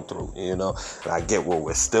going through, and I get what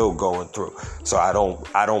we're still going through. So I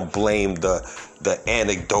don't blame the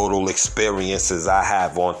anecdotal experiences I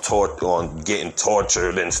have on getting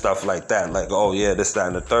tortured and stuff like that. Like, oh yeah, this, that,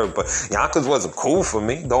 and the third. But Yonkers wasn't cool for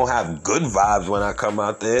me. Don't have good vibes when I come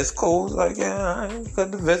out there. It's cool. It's like, yeah, I ain't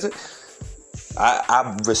good to visit.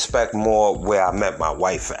 I respect more where I met my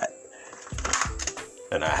wife at.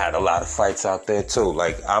 And I had a lot of fights out there too.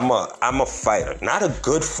 Like, I'm a fighter, not a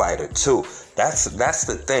good fighter too. That's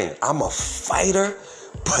the thing. I'm a fighter,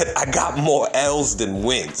 but I got more L's than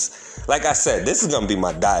wins. Like I said, this is going to be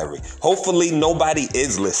my diary. Hopefully nobody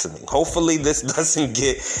is listening. Hopefully this doesn't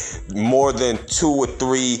get more than 2 or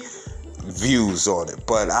 3 views on it.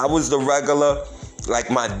 But I was the regular. Like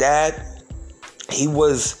my dad,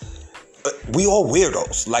 we all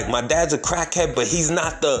weirdos. Like my dad's a crackhead, but he's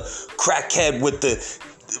not the crackhead with the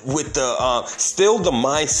still the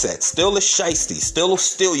mindset, still a shiesty, still will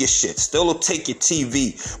steal your shit, still will take your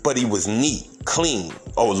TV, but he was neat, clean,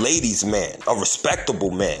 a ladies' man, a respectable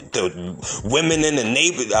man. The women in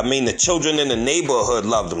the children in the neighborhood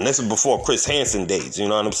loved him. This is before Chris Hansen days, you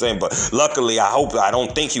know what I'm saying? But luckily, I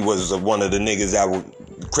don't think he was one of the niggas that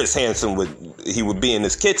Chris Hansen would be in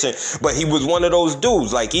his kitchen, but he was one of those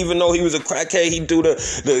dudes. Like, even though he was a crackhead, he do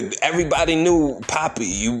the everybody knew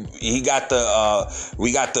Poppy. We got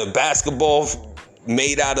the basketball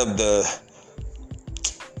made out of the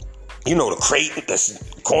crate,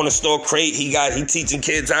 the corner store crate. He teaching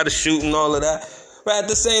kids how to shoot and all of that. But at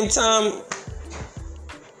the same time,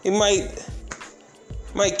 he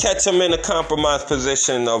might catch him in a compromised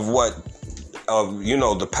position of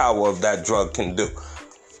the power of that drug can do.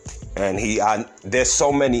 And there's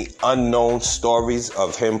so many unknown stories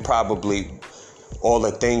of him, probably all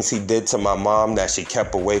the things he did to my mom that she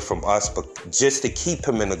kept away from us, but just to keep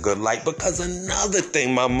him in a good light. Because another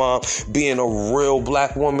thing my mom, being a real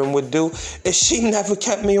black woman, would do is she never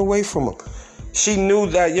kept me away from him. She knew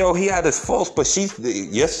that, he had his faults, but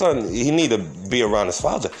your son, he need to be around his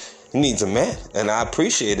father. He needs a man. And I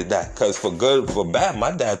appreciated that, because for good, for bad,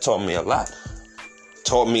 my dad taught me a lot.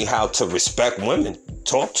 taught me how to respect women,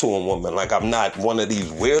 talk to a woman. Like, I'm not one of these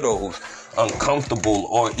weirdos, uncomfortable,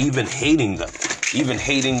 or even hating them, even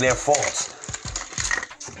hating their faults.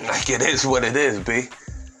 Like, it is what it is, B.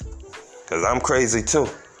 Because I'm crazy too.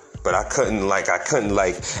 But I couldn't,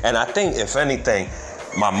 and I think, if anything,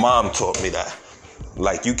 my mom taught me that.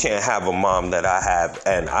 Like, you can't have a mom that I have,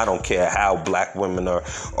 and I don't care how black women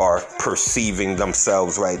are perceiving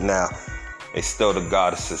themselves right now. They still the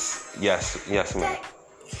goddesses. Yes, ma'am.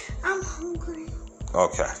 I'm hungry.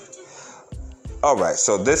 Okay. All right,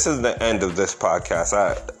 so this is the end of this podcast.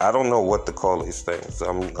 I don't know what to call these things.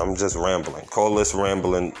 I'm just rambling. Call this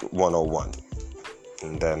Rambling 101.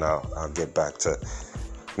 And then I'll get back to...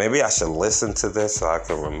 Maybe I should listen to this so I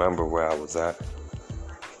can remember where I was at.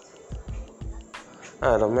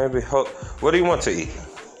 I don't know, maybe... What do you want to eat?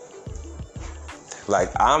 Like,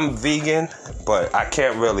 I'm vegan, but I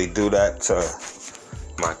can't really do that to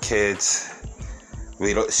my kids.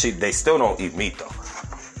 They still don't eat meat, though.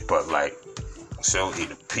 But, like, she'll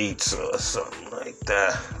eat a pizza or something like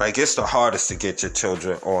that. Like, it's the hardest to get your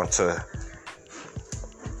children onto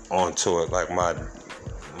it. Like,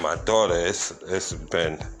 my daughter, it's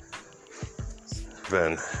been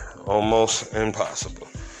almost impossible.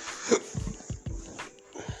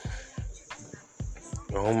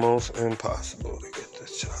 Almost impossible to get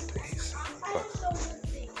this child to eat.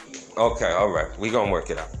 Okay, all right, we gonna work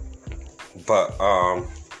it out. But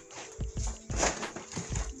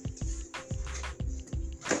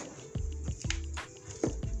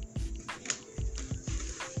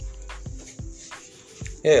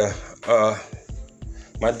yeah,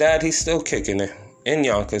 my dad, he's still kicking it in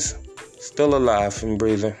Yonkers, still alive and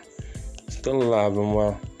breathing, still alive and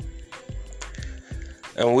well.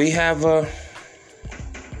 And we have our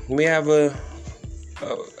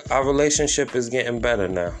relationship is getting better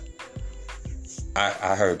now.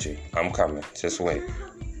 I heard you. I'm coming. Just wait.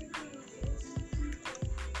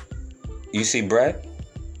 You see bread?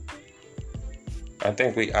 I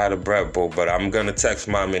think we out of bread, boo, but I'm gonna text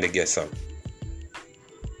mommy to get some.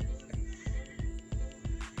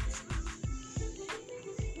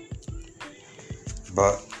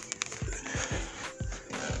 But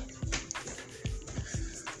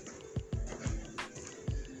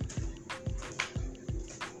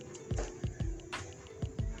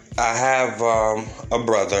I have a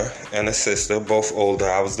brother and a sister, both older.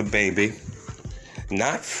 I was the baby.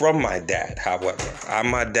 Not from my dad, however. I'm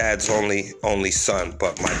my dad's only son,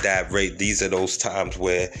 but my dad raised... These are those times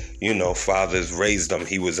where, fathers raised them.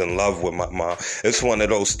 He was in love with my mom. It's one of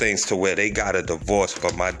those things to where they got a divorce,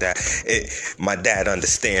 but my dad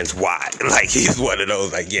understands why. Like, he's one of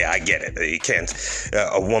those, like, yeah, I get it. He can't...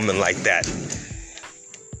 a woman like that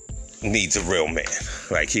needs a real man.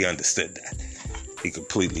 Like, he understood that. He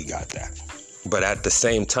completely got that. But at the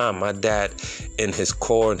same time, my dad, in his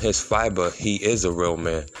core and his fiber, he is a real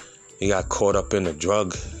man. He got caught up in the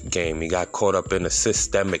drug game. He got caught up in the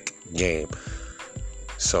systemic game.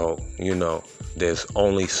 So, there's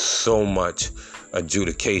only so much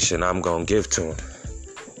adjudication I'm going to give to him.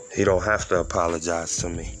 He don't have to apologize to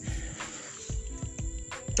me.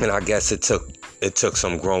 And I guess it took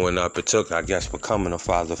some growing up. It took, I guess, becoming a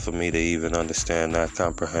father for me to even understand that,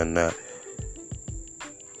 comprehend that.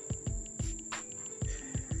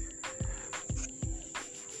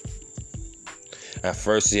 At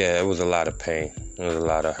first, yeah, it was a lot of pain. It was a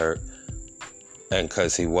lot of hurt. And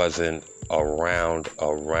because he wasn't around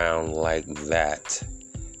like that.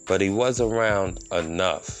 But he was around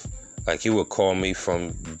enough. Like, he would call me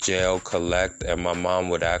from jail, collect, and my mom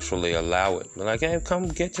would actually allow it. Like, hey, come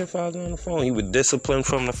get your father on the phone. He would discipline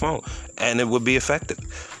from the phone. And it would be effective.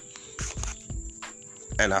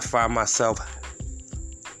 And I find myself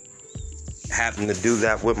having to do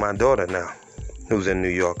that with my daughter now, who's in New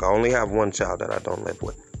York. I only have one child that I don't live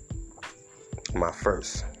with. My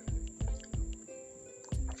first.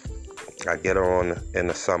 I get her on in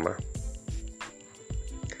the summer.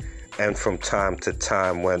 And from time to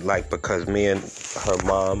time when, because me and her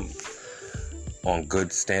mom on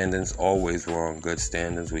good standings, always were on good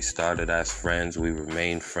standings. We started as friends. We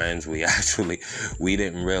remained friends. We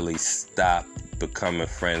didn't really stop becoming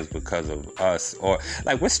friends because of us, or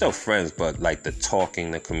we're still friends, but the talking,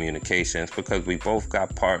 the communications, because we both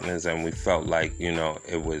got partners and we felt like,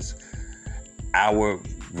 it was our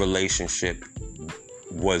relationship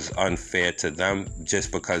was unfair to them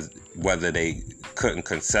just because whether they couldn't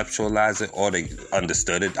conceptualize it or they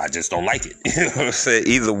understood it, I just don't like it. You know what I'm saying?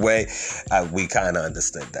 Either way, we kind of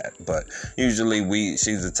understood that. But usually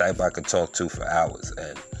she's the type I could talk to for hours.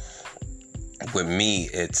 And with me,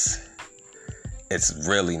 it's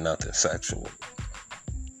really nothing sexual.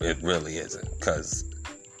 It really isn't, because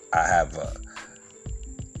I have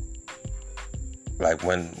Like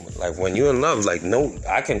when you're in love, like, no,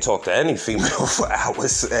 I can talk to any female for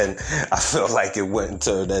hours and I feel like it wouldn't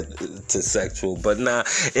turn to sexual. But nah,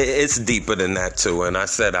 it's deeper than that too. And I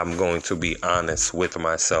said I'm going to be honest with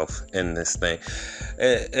myself in this thing.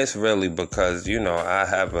 It's really because, you know, I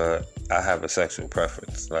have a sexual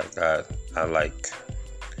preference. Like I like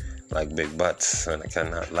big butts, and I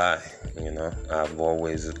cannot lie. You know, I've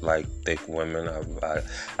always liked thick women.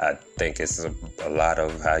 I think it's a lot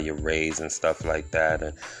of how you're raised and stuff like that.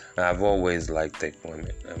 And I've always liked thick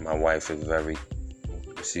women. And my wife is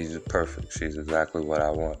she's perfect. She's exactly what I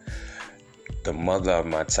want. The mother of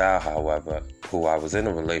my child, however, who I was in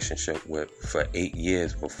a relationship with for 8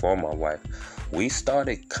 years before my wife, we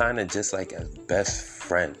started kind of just like as best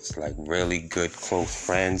friends, like really good, close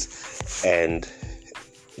friends. And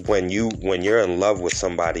when you're in love with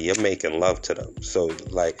somebody, you're making love to them. So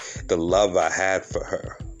like the love I had for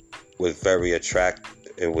her was very attractive.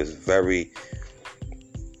 It was very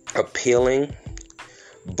appealing.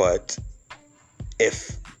 But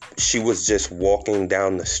if she was just walking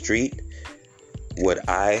down the street, would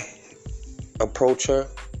I approach her?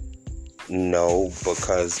 No,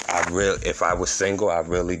 because if I was single, I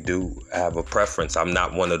really do have a preference. I'm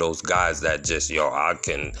not one of those guys that just,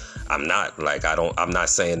 I'm not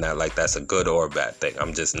saying that like that's a good or a bad thing.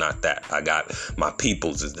 I'm just not that. I got my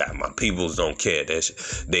peoples is that. My peoples don't care. They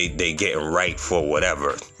getting right for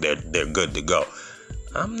whatever. They're good to go.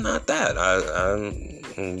 I'm not that.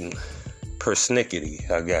 I'm persnickety,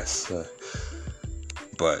 I guess.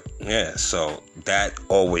 But yeah, so that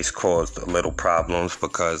always caused a little problems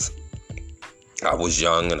because I was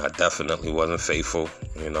young and I definitely wasn't faithful,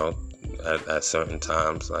 you know, at certain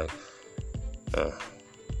times. Like,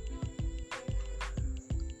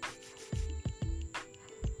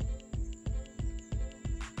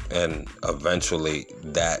 and eventually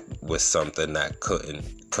that was something that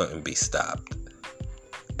couldn't be stopped.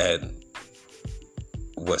 And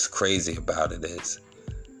what's crazy about it is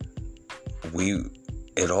we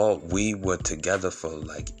were together for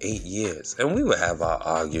like 8 years, and we would have our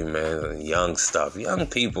arguments and young stuff. Young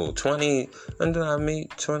people, 20, when did we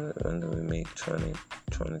meet?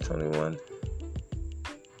 2021.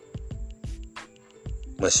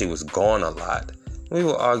 But she was gone a lot. We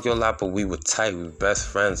would argue a lot, but we were tight. We were best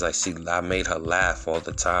friends. Like I made her laugh all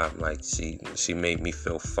the time. Like she made me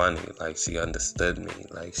feel funny. Like she understood me.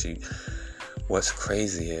 Like what's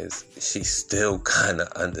crazy is she still kind of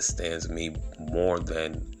understands me more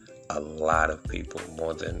than a lot of people. A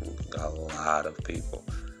lot of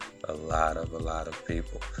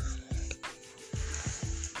people.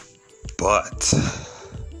 But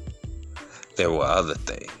there were other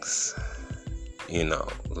things, you know,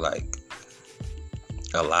 like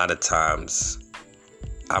a lot of times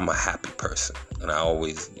I'm a happy person, and I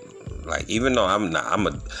always, like, even though I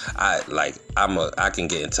can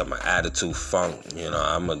get into my attitude funk, you know,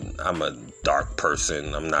 I'm a dark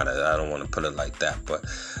person. I don't want to put it like that, but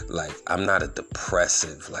like, I'm not a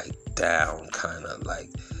depressive, like down kind of, like,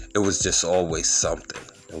 it was just always something.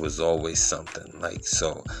 Like,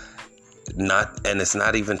 so and it's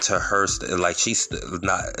not even to her, like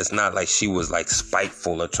it's not like she was like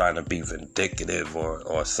spiteful or trying to be vindictive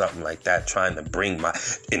or something like that, trying to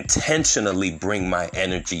intentionally bring my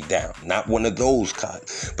energy down. Not one of those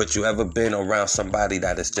kinds. But you ever been around somebody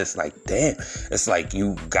that is just like, damn, it's like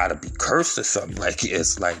you gotta be cursed or something. Like,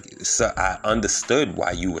 it's like, so I understood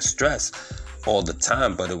why you were stressed all the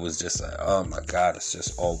time, but it was just like, oh my God, it's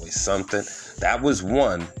just always something. That was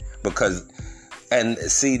one, because, and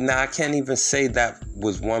see, now I can't even say that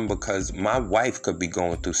was one, because my wife could be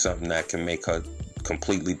going through something that can make her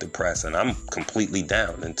completely depressed, and I'm completely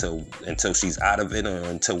down until she's out of it, or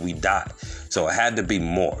until we die. So it had to be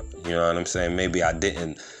more, you know what I'm saying? Maybe I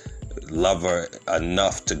didn't love her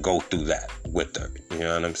enough to go through that with her, you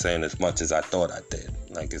know what I'm saying, as much as I thought I did.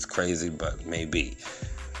 Like, it's crazy, but maybe.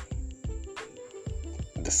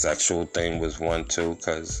 The sexual thing was one too,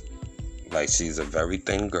 because like, she's a very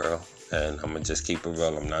thin girl. And I'm going to just keep it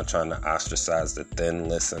real. I'm not trying to ostracize the thin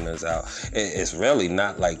listeners out. It's really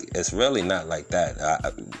not like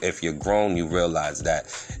that. If you're grown, you realize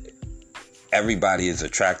that everybody is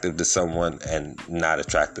attractive to someone and not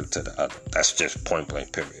attractive to the other. That's just point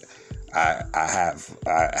blank, period. I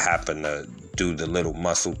happen to do the little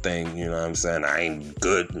muscle thing, you know what I'm saying? I ain't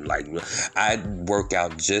good. Like, I work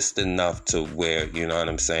out just enough to where, you know what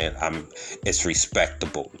I'm saying, it's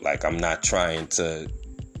respectable. Like, I'm not trying to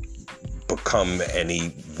become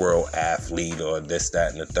any world athlete or this,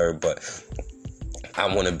 that, and the third, but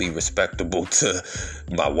I want to be respectable to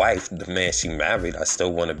my wife, the man she married. I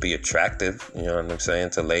still want to be attractive, you know what I'm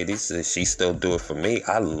saying, to ladies. She still do it for me.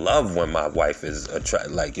 I love when my wife is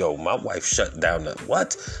attractive. Like, yo, my wife shut down the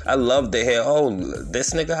what? I love to hear, oh,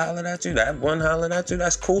 this nigga hollered at you, that one hollered at you.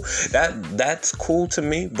 That's cool. That's cool to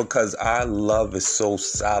me because our love is so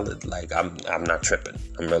solid. Like, I'm not tripping.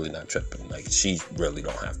 I'm really not tripping. Like, she really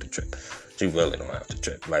don't have to trip. She really don't have to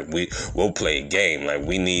trip. Like, we'll play a game. Like,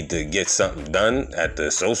 we need to get something done at the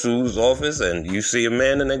social's office, and you see a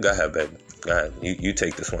man in there, go ahead, baby. Go ahead. You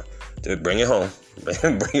take this one. Just bring it home.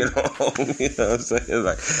 Bring it home. You know what I'm saying? It's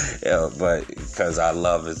like, yeah, but because our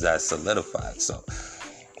love is that solidified. So,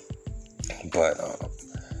 but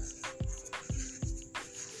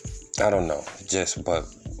I don't know. But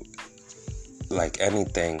like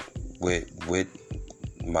anything with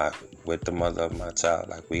the mother of my child,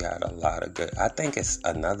 like we had a lot of good. I think it's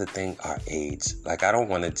another thing, our age. Like, I don't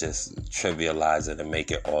want to just trivialize it and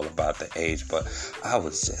make it all about the age, but I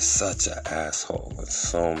was just such an asshole in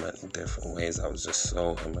so many different ways. I was just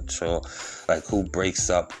so immature. Like, who breaks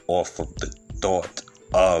up off of the thought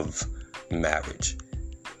of marriage?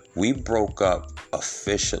 We broke up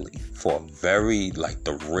officially for very, like,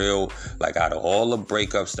 the real, like, out of all the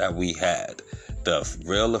breakups that we had, the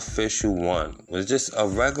real official one was just a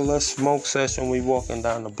regular smoke session. We walking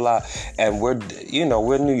down the block, and we're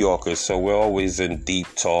New Yorkers, so we're always in deep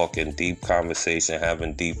talk and deep conversation,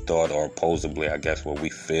 having deep thought, or supposedly, I guess, what we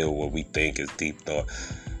feel, what we think is deep thought.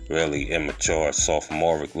 Really immature,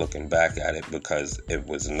 sophomoric looking back at it because it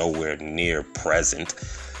was nowhere near present.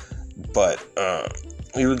 But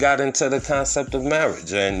we got into the concept of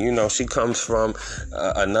marriage, and she comes from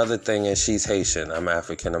another thing, and she's Haitian. I'm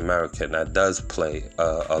African American. That does play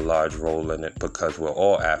a large role in it because we're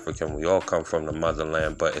all African. We all come from the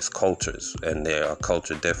motherland, but it's cultures, and there are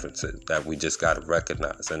culture differences that we just got to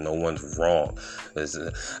recognize, and no one's wrong.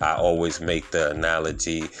 I always make the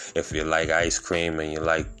analogy: if you like ice cream and you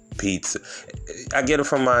like pizza, I get it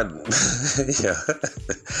from my yeah.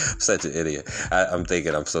 I'm such an idiot. I'm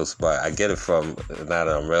thinking I'm so smart. I get it from, now that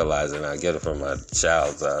I'm realizing, I get it from my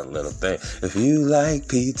child's little thing. If you like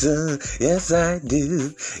pizza, yes I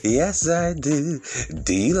do, yes I do.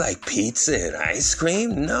 Do you like pizza and ice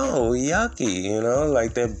cream? No, yucky.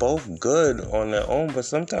 Like, they're both good on their own, but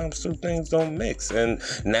sometimes two things don't mix. And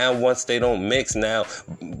now once they don't mix, now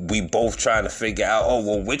we both trying to figure out, oh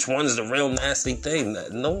well, which one's the real nasty thing?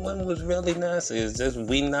 No one was really nasty. It's just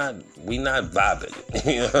we not vibing.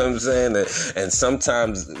 You know what I'm saying? And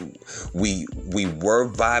sometimes we were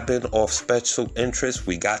vibing off special interests.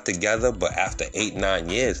 We got together, but after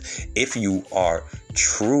 8-9 years, if you are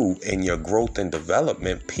true in your growth and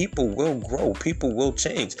development, people will grow. People will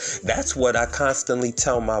change. That's what I constantly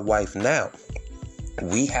tell my wife now.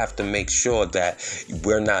 We have to make sure that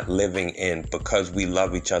we're not living in, because we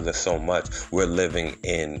love each other so much, we're living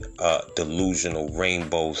in delusional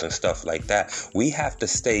rainbows and stuff like that. We have to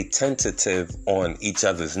stay tentative on each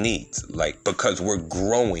other's needs, like, because we're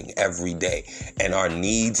growing every day and our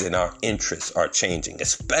needs and our interests are changing,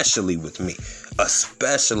 especially with me,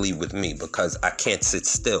 because I can't sit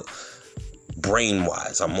still.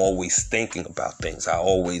 Brain-wise, I'm always thinking about things. I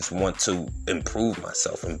always want to improve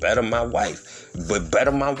myself and better my wife. But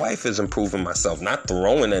better my wife is improving myself, not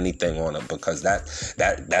throwing anything on her, because that's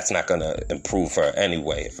not going to improve her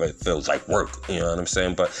anyway if it feels like work. You know what I'm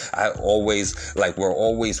saying? But we're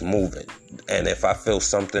always moving. And if I feel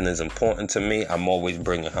something is important to me, I'm always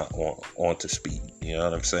bringing her on to speed. You know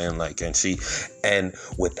what I'm saying? Like, and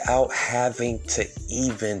without having to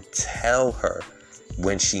even tell her,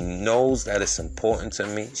 when she knows that it's important to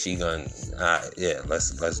me, she gonna,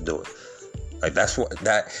 let's do it. Like,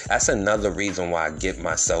 that's another reason why I get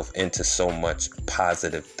myself into so much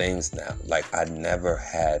positive things now. Like, I never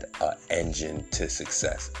had an engine to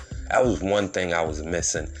success. That was one thing I was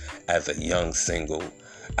missing as a young single.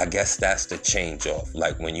 I guess that's the change off.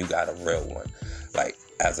 Like, when you got a real one. Like,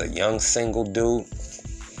 as a young single dude,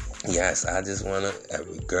 yes, I just want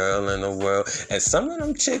every girl in the world. And some of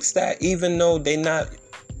them chicks that, even though they not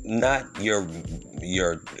your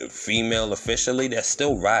female officially, they're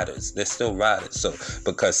still riders. So,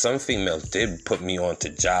 because some females did put me onto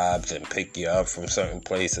jobs and pick you up from certain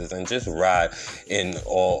places and just ride in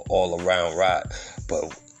all around ride.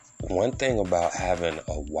 But one thing about having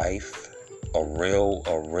a wife, a real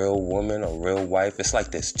woman, a real wife, it's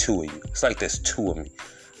like there's two of you. It's like there's two of me.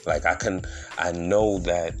 Like, I know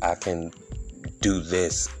that I can do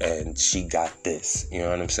this and she got this. You know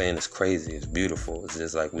what I'm saying? It's crazy. It's beautiful. It's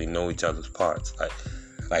just like we know each other's parts.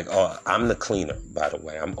 I'm the cleaner, by the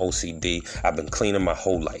way. I'm OCD. I've been cleaning my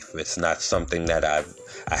whole life. It's not something that I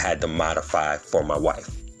had to modify for my wife.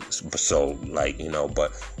 So, like,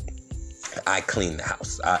 but I clean the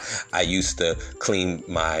house. I used to clean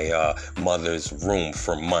my mother's room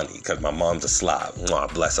for money because my mom's a slob.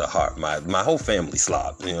 Mwah, bless her heart. My whole family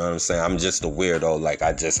slob. You know what I'm saying? I'm just a weirdo. Like,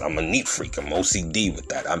 I'm a neat freak. I'm OCD with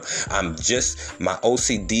that. I'm just, my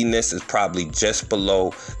OCD-ness is probably just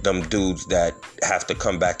below them dudes that have to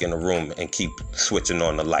come back in the room and keep switching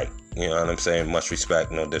on the light. You know what I'm saying? Much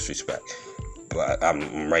respect, no disrespect. But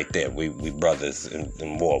I'm right there. We brothers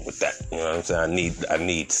in war with that. You know what I'm saying? I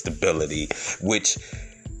need stability, which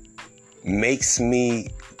makes me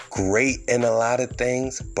great in a lot of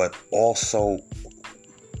things, but also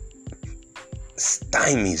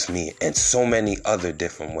stymies me in so many other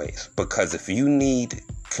different ways. Because if you need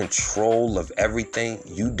control of everything,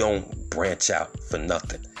 you don't branch out for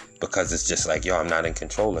nothing. Because it's just like, I'm not in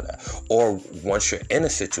control of that. Or once you're in a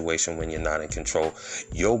situation when you're not in control,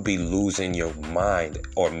 you'll be losing your mind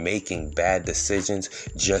or making bad decisions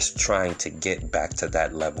just trying to get back to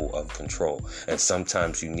that level of control. And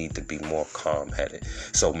sometimes you need to be more calm-headed.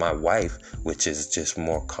 So my wife, which is just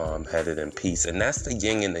more calm-headed and peace, and that's the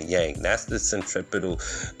yin and the yang. That's the centrifugal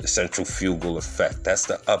effect. That's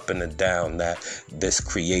the up and the down that this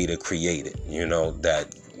creator created,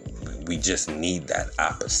 that we just need that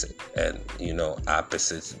opposite. And,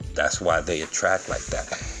 opposites, that's why they attract like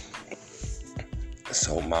that.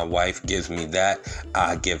 So my wife gives me that.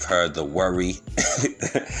 I give her the worry.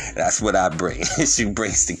 That's what I bring. She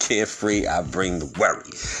brings the carefree. I bring the worry.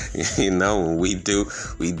 When we do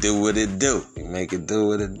what it do. We make it do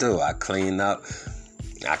what it do. I clean up.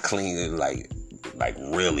 I clean it like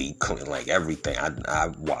really clean, like everything.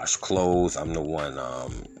 I wash clothes. I'm the one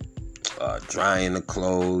drying the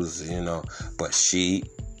clothes, but she's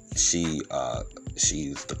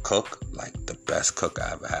the cook, like the best cook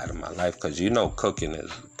I ever had in my life. Because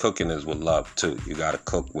cooking is with love too. You gotta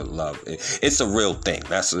cook with love. It's a real thing.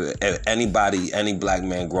 That's any black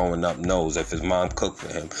man growing up knows. If his mom cooked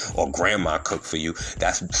for him or grandma cooked for you,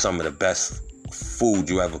 that's some of the best food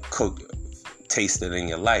you ever cooked. Tasted in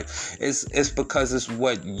your life. It's because it's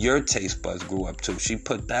what your taste buds grew up to. She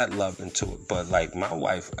put that love into it. But like my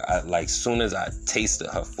wife, soon as I tasted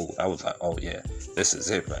her food, I was like, oh yeah, this is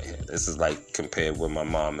it right here. This is like compared with my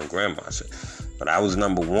mom and grandma shit. But I was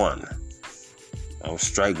number one. I was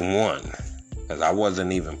strike one. Because I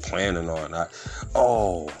wasn't even planning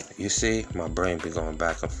on. You see, my brain be going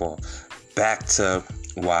back and forth. Back to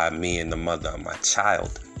why me and the mother of my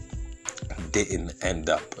child didn't end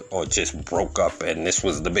up or just broke up, and this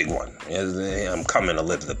was the big one. I'm coming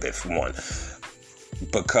Elizabeth for one.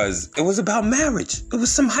 Because it was about marriage. It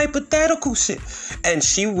was some hypothetical shit. And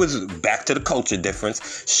she was, back to the culture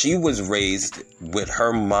difference, she was raised with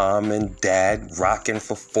her mom and dad rocking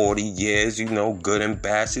for 40 years, good and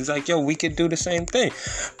bad. She's like, we could do the same thing.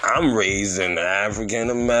 I'm raised in African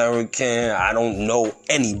American. I don't know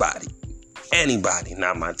anybody,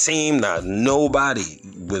 not my team, not nobody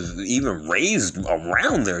was even raised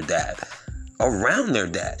around their dad,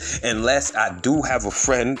 unless I do have a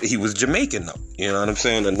friend. He was Jamaican though, you know what I'm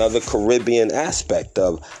saying? Another Caribbean aspect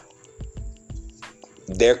of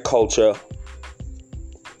their culture.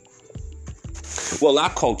 Well,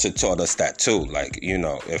 our culture taught us that too. Like,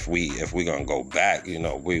 if we gonna go back,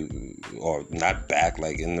 or not back,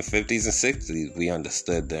 like in the 50s and 60s, we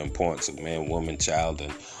understood the importance of man, woman, child,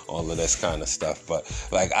 and all of this kind of stuff. But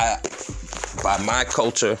like by my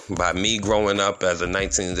culture, by me growing up as a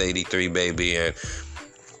 1983 baby, and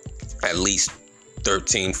at least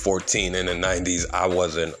 13, 14 in the 90s, I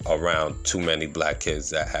wasn't around too many black kids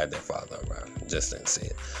that had their father around. Just didn't see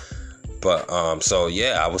it. But, so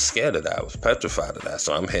yeah, I was scared of that. I was petrified of that.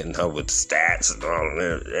 So I'm hitting her with stats and all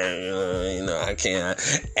of that. I can't.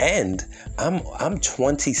 And I'm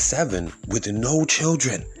 27 with no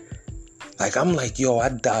children. Like, I'm like, I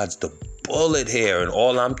dodged the bullet here. And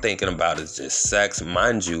all I'm thinking about is just sex.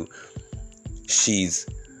 Mind you, she's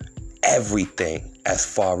everything as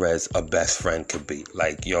far as a best friend could be.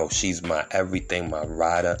 Like, she's my everything, my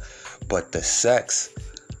rider. But the sex,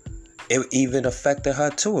 it even affected her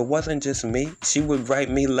too. It wasn't just me. She would write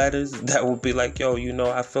me letters that would be like,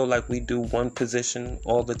 I feel like we do one position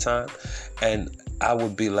all the time. And I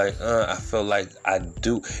would be like, I feel like I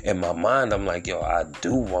do. In my mind, I'm like, I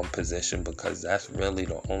do one position because that's really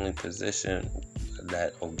the only position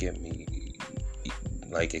that will get me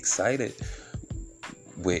like excited.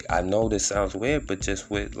 I know this sounds weird, but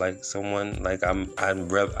just with like someone, like I'm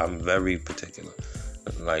very particular.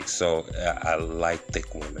 Like, so I like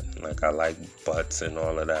thick women. Like, I like butts and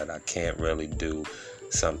all of that. I can't really do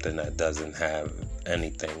something that doesn't have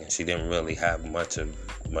anything. And she didn't really have much of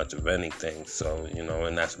anything. So,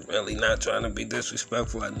 and that's really not trying to be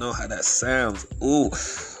disrespectful. I know how that sounds. Ooh,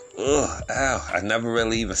 ugh, ow. I never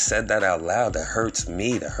really even said that out loud. That hurts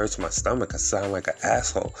me. That hurts my stomach. I sound like an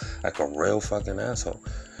asshole. Like a real fucking asshole.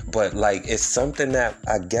 But, like, it's something that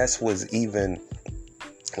I guess was even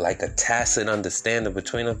like a tacit understanding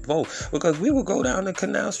between us both. Because we would go down to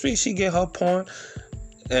Canal Street. She'd get her porn.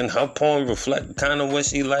 And her porn reflect kind of what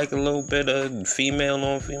she like, a little bit of female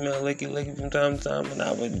on female licky from time to time. And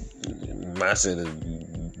I would, my shit is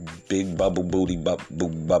big bubble booty,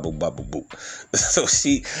 bubble. So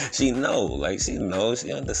she know, like, she knows,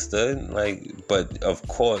 she understood. Like, but of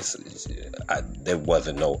course, there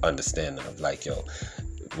wasn't no understanding of, like, yo,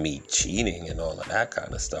 me cheating and all of that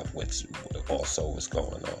kind of stuff, which also was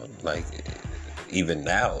going on. Like, even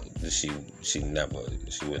now, she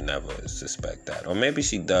would never suspect that. Or maybe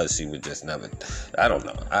she does, she would just never. I don't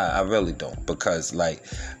know. I really don't. Because, like,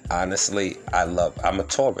 honestly, I'm a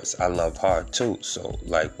Taurus. I love hard too. So,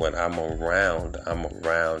 like, when I'm around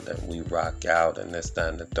and we rock out and this, that,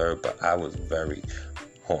 and the third. But I was very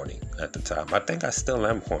horny at the time. I think I still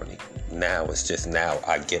am horny. Now, it's just now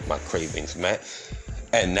I get my cravings met.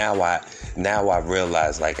 And now I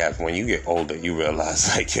realize, like, when you get older, you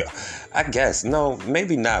realize, like, yo, I guess, no,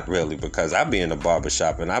 maybe not really, because I be in the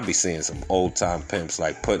barbershop and I be seeing some old time pimps,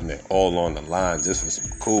 like, putting it all on the line just for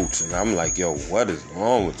some cooch. And I'm like, yo, what is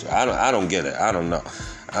wrong with you? I don't get it. I don't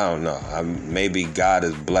know. Maybe God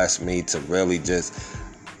has blessed me to really just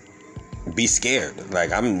be scared.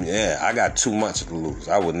 Like, I got too much to lose.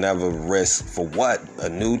 I would never risk for what? A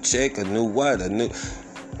new chick? A new what?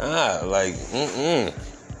 Like,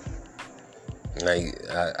 Like,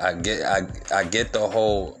 I get the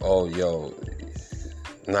whole, oh, yo,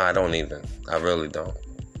 nah, I don't even. I really don't.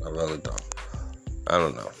 I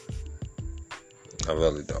don't know. I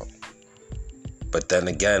really don't. But then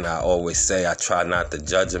again, I always say I try not to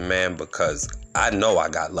judge a man because I know I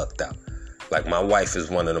got lucked out. Like, my wife is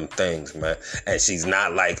one of them things, man. And she's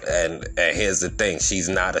not like, and here's the thing, she's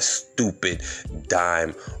not a stupid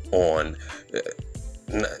dime on...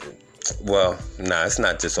 Well, it's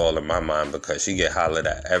not just all in my mind, because she get hollered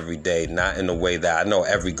at every day. Not in the way that I know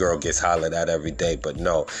every girl gets hollered at every day, but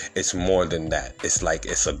no, it's more than that. It's like,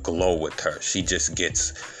 it's a glow with her. She just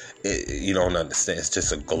gets, you don't understand. It's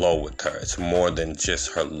just a glow with her. It's more than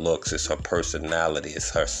just her looks. It's her personality. It's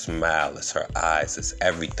her smile. It's her eyes. It's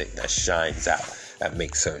everything that shines out that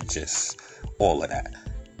makes her just all of that.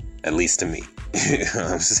 At least to me. You know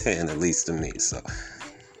what I'm saying? At least to me. So,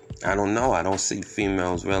 I don't know. I don't see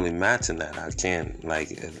females really matching that. I can't,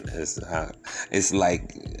 like, it's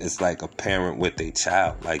like a parent with their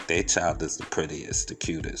child. Like, their child is the prettiest, the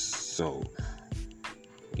cutest. So,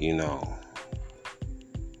 you know,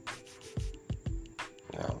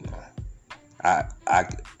 I don't know.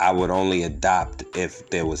 I would only adopt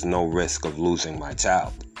if there was no risk of losing my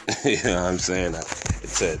child. You know what I'm saying?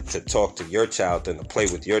 To talk to your child and to play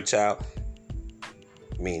with your child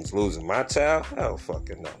means losing my child? Oh,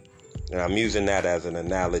 fucking no. And I'm using that as an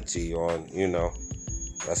analogy on, you know,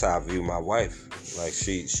 that's how I view my wife. Like,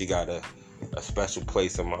 she got a special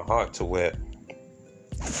place in my heart to where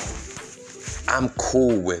I'm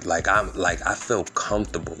cool with, I feel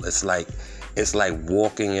comfortable. It's like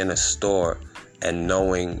walking in a store and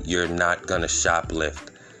knowing you're not gonna shoplift.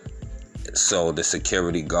 So the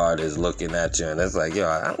security guard is looking at you, and it's like, yo,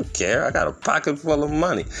 I don't care. I got a pocket full of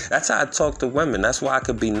money. That's how I talk to women. That's why I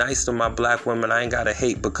could be nice to my black women. I ain't gotta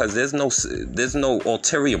hate, because there's no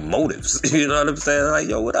ulterior motives. You know what I'm saying? Like,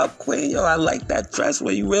 yo, what up, queen? Yo, I like that dress.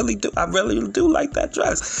 Well, you really do. I really do like that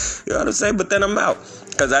dress. You know what I'm saying? But then I'm out,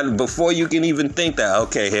 because before you can even think that,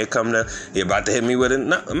 okay, you're about to hit me with it.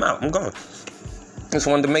 No, I'm out. I'm gone. Just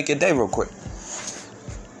wanted to make your day real quick.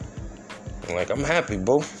 Like, I'm happy,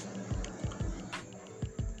 boo.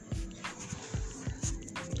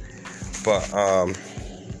 But,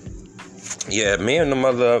 yeah, me and the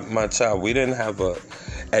mother of my child, we didn't have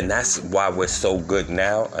and that's why we're so good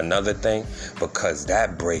now. Another thing, because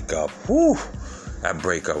that breakup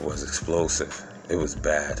was explosive. It was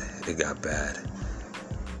bad. It got bad.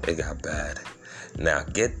 Now,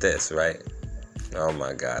 get this, right? Oh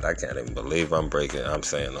my God, I can't even believe I'm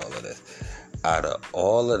saying all of this. Out of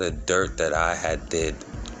all of the dirt that I had did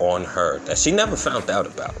on her that she never found out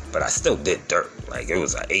about, but I still did dirt. Like, it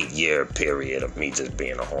was an 8-year period of me just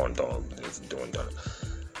being a horn dog, just doing dirt.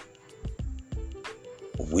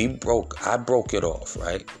 I broke it off,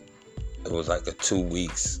 right? It was like 2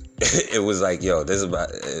 weeks. It was like, yo, it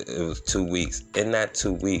was 2 weeks. In that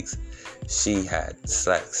 2 weeks, she had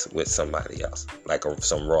sex with somebody else, like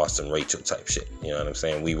some Ross and Rachel type shit. You know what I'm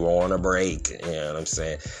saying? We were on a break. You know what I'm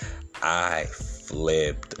saying? I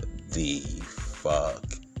flipped the fuck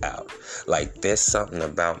out. Like, there's something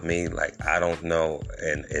about me, like, I don't know,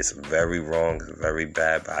 and it's very wrong, very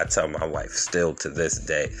bad, but I tell my wife still to this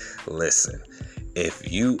day, listen,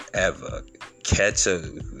 if you ever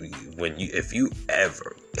if you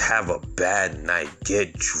ever have a bad night,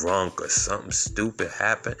 get drunk or something stupid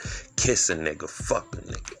happen, kiss a nigga, fuck a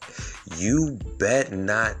nigga, you bet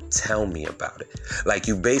not tell me about it. Like,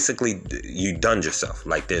 you done yourself.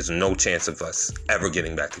 Like, there's no chance of us ever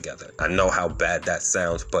getting back together. I know how bad that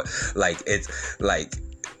sounds, but like, it's like,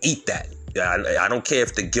 eat that. I don't care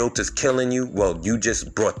if the guilt is killing you. Well, you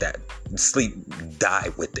just brought that. Sleep, die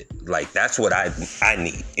with it. Like, that's what I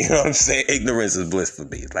need. You know what I'm saying? Ignorance is bliss for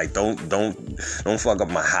me. Like, don't fuck up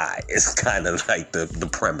my high. It's kind of like the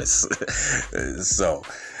premise. So,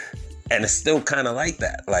 and it's still kind of like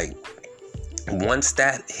that. Like, once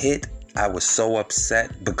that hit, I was so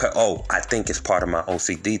upset because, I think it's part of my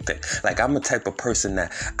OCD thing. Like, I'm the type of person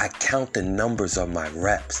that I count the numbers of my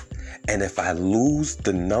reps. And if I lose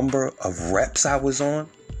the number of reps I was on,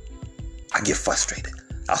 I get frustrated.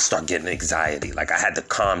 I'll start getting anxiety. Like, I had to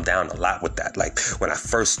calm down a lot with that. Like, when I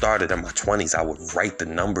first started in my 20s, I would write the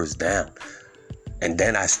numbers down. And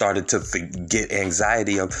then I started to get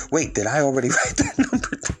anxiety of, wait, did I already write that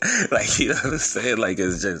number down? Like, you know what I'm saying? Like,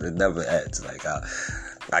 it never ends. Like,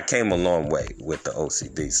 I came a long way with the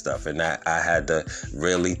OCD stuff, and I had to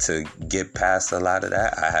really, to get past a lot of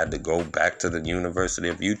that, I had to go back to the University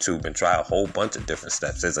of YouTube and try a whole bunch of different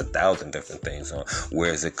steps. There's 1,000 different things on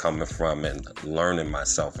where is it coming from, and learning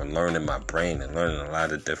myself and learning my brain and learning a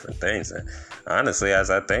lot of different things. And honestly, as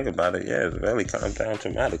I think about it, yeah, it really calmed down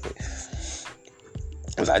dramatically.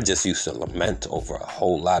 Because I just used to lament over a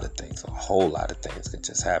whole lot of things. A whole lot of things could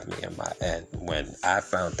just have me in my end. When I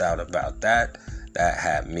found out about that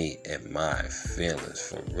had me in my feelings,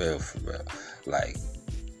 for real. Like,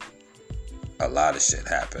 a lot of shit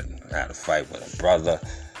happened. I had a fight with a brother.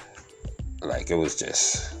 Like, it was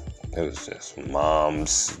just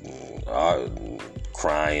moms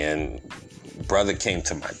crying. Brother came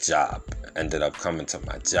to my job. Ended up coming to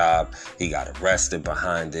my job. He got arrested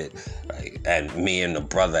behind it. Like, and me and the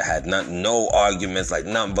brother had no arguments, like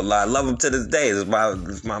nothing but I love him to this day.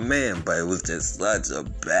 It's my man. But it was just such a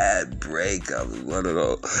bad breakup. It was one of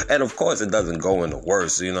those. And of course, it doesn't go in the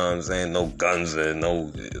worst. You know what I'm saying? No guns and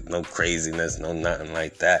no craziness, no nothing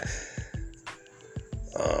like that.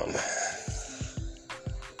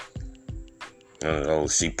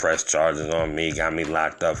 She pressed charges on me, got me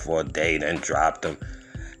locked up for a day, then dropped him.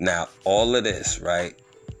 Now, all of this, right,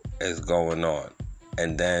 is going on.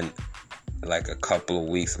 And then, like, a couple of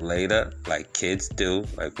weeks later, like kids do,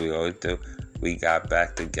 like we always do, we got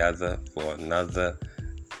back together for another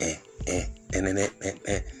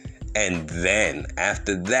And then,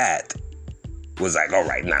 after that, was like, all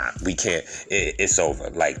right, nah, we can't, it's over.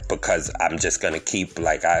 Like, because I'm just going to keep,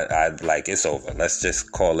 like, it's over. Let's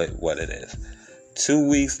just call it what it is. 2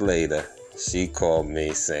 weeks later, she called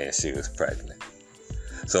me saying she was pregnant.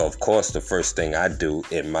 So, of course, the first thing I do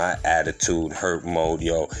in my attitude, hurt mode,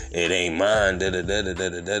 it ain't mine,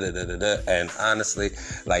 And honestly,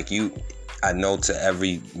 like, I know to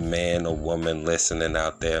every man or woman listening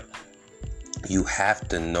out there, you have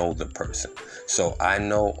to know the person. So I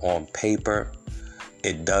know on paper,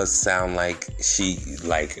 it does sound like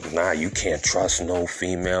nah, you can't trust no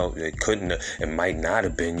female. It might not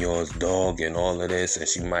have been yours, dog, and all of this. And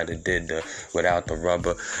she might have did without the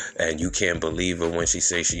rubber. And you can't believe her when she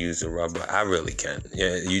say she used the rubber. I really can't.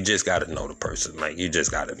 Yeah, you just got to know the person. Like, you just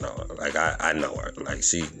got to know her. Like, I know her. Like,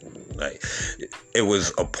 it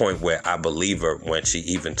was a point where I believe her when she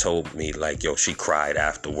even told me, like, she cried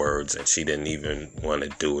afterwards and she didn't even want to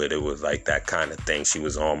do it. It was like that kind of thing. She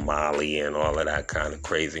was on Molly and all of that kind of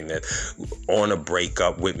craziness. On a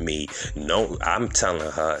breakup with me. No, I'm telling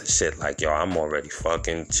her shit like, I'm already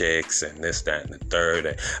fucking chicks and this, that, and the third.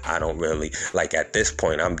 And I don't really, like, at this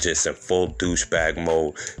point, I'm just in full douchebag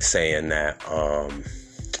mode saying that,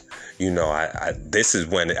 this is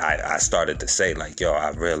when I started to say, like, I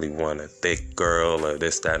really want a thick girl or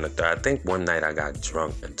this, that, and the third. I think one night I got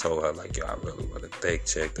drunk and told her, like, I really want a thick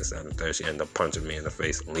chick, this, that, and the third. She ended up punching me in the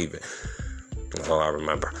face and leaving. That's all I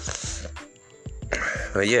remember.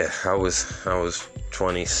 But yeah, I was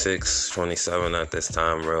 26, 27 at this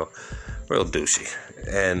time, real douchey.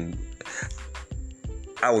 And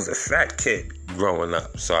I was a fat kid growing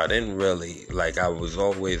up, so I didn't really, like, I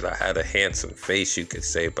had a handsome face, you could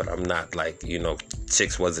say, but I'm not, like,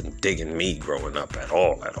 chicks wasn't digging me growing up at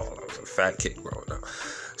all. I was a fat kid growing up.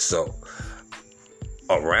 So,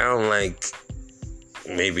 around, like,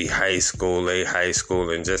 maybe late high school,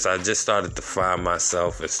 and I just started to find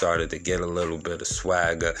myself and started to get a little bit of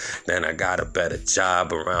swagger. Then I got a better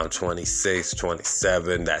job around 26,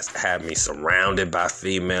 27 that had me surrounded by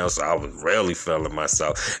females, so I was really feeling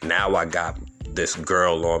myself. Now I got this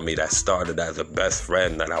girl on me that started as a best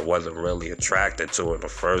friend that I wasn't really attracted to in the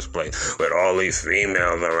first place, with all these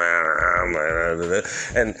females around.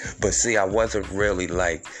 But see, I wasn't really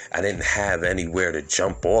like, I didn't have anywhere to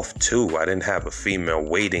jump off to. I didn't have a female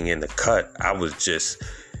waiting in the cut. I was just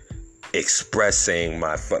expressing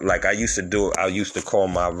like I used to call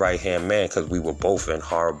my right-hand man, because we were both in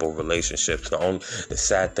horrible relationships. The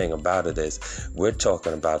sad thing about it is, we're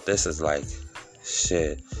talking about, this is like,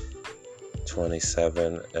 shit,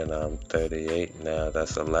 27 and I'm 38 now.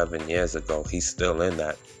 That's 11 years ago. He's still in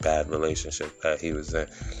that bad relationship that he was in.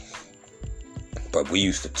 But we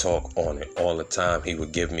used to talk on it all the time. He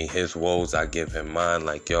would give me his woes, I give him mine.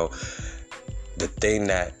 Like, yo, the thing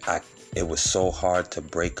that it was so hard to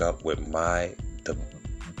break up with the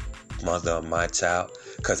mother of my child,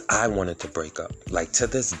 because I wanted to break up. Like, to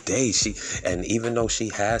this day, and even though she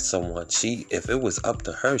had someone, if it was up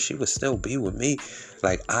to her, she would still be with me.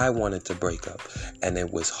 Like, I wanted to break up, and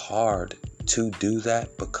it was hard to do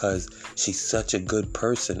that because she's such a good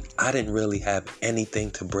person. I didn't really have anything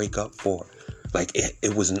to break up for. Like,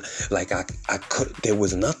 it was like there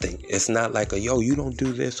was nothing. It's not like yo, you don't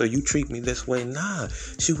do this or you treat me this way. Nah,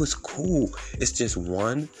 she was cool. It's just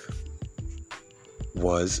one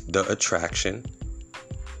was the attraction.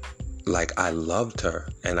 Like, I loved her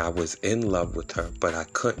and I was in love with her, but I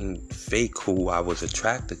couldn't fake who I was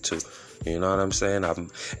attracted to. You know what I'm saying?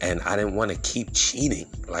 And I didn't want to keep cheating.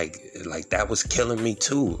 Like that was killing me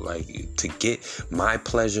too. Like, to get my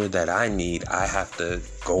pleasure that I need, I have to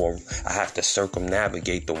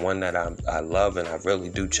circumnavigate the one that I love and I really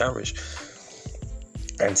do cherish.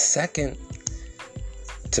 And second,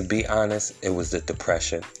 to be honest, it was the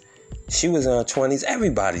depression. She was in her 20s.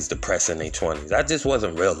 Everybody's depressed in their 20s. I just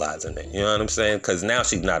wasn't realizing it. You know what I'm saying? Because now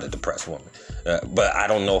she's not a depressed woman. But I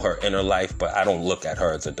don't know her inner life, but I don't look at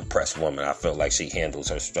her as a depressed woman. I feel like she handles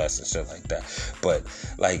her stress and shit like that. But,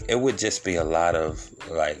 like, it would just be a lot of,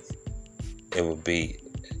 like, it would be,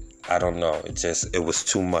 I don't know. It was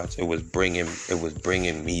too much. It was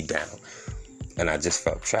bringing me down. And I just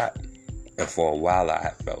felt trapped. And for a while, I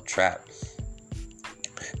had felt trapped.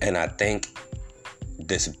 And I think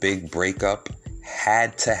this big breakup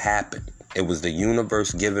had to happen. It was the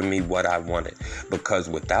universe giving me what I wanted. Because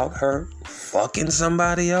without her fucking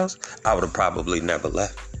somebody else, I would have probably never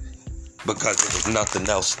left. Because there was nothing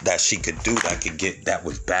else that she could do that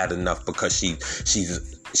was bad enough, because she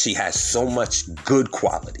has so much good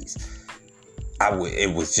qualities.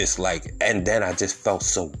 It was just like, and then I just felt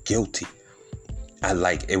so guilty. I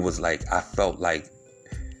felt like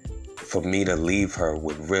for me to leave her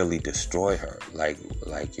would really destroy her. Like,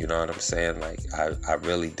 you know what I'm saying? Like, I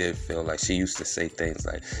really did feel like she used to say things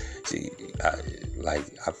like, I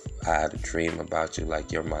had a dream about you,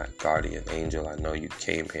 like, you're my guardian angel. I know you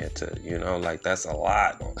came here to, you know, like, that's a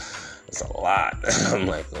lot. It's a lot. I'm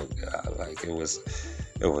like, oh God, like, it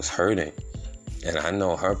was hurting. And I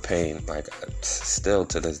know her pain, like, still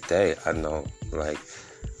to this day, I know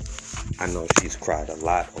she's cried a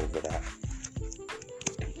lot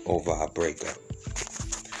over our breakup.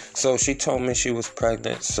 So she told me she was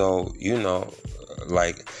pregnant. So, you know,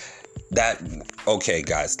 like that. Okay,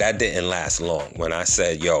 guys, that didn't last long. When I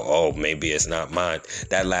said, maybe it's not mine,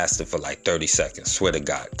 that lasted for like 30 seconds. Swear to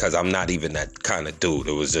God. Because I'm not even that kind of dude.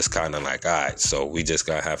 It was just kind of like, all right, so we just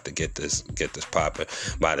gonna have to get this popping.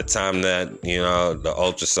 By the time that, you know, the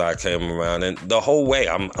ultrasound came around, and the whole way,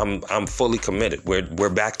 I'm fully committed. We're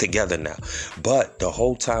back together now. But the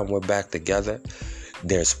whole time we're back together,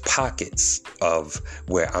 there's pockets of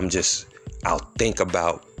where I'll think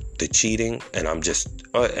about the cheating, and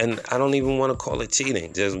and I don't even want to call it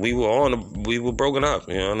cheating. Just we were broken up,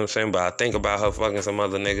 you know what I'm saying? But I think about her fucking some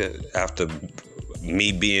other nigga after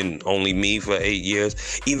me being only me for 8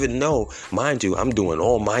 years. Even though, mind you, I'm doing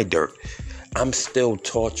all my dirt, I'm still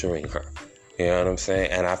torturing her. You know what I'm saying?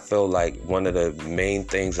 And I feel like one of the main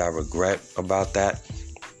things I regret about that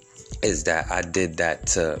is that I did that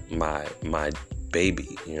to my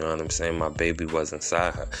baby. You know what I'm saying? My baby was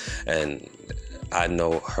inside her, and I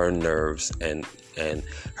know her nerves and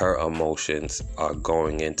her emotions are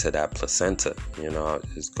going into that placenta, you know,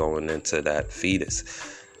 is going into that fetus.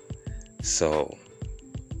 So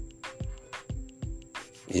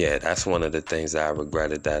yeah, that's one of the things that I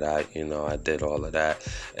regretted, that I did all of that.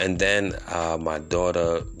 And then my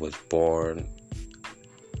daughter was born,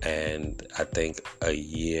 and I think a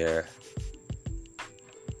year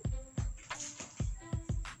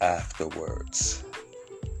afterwards,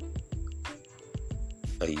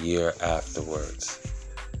 a year afterwards,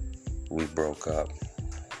 we broke up.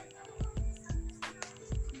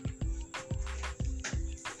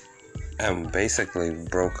 And basically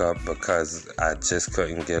broke up because I just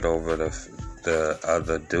couldn't get over the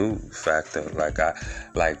other dude factor.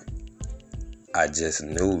 I just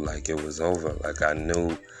knew like it was over. Like I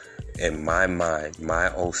knew in my mind, my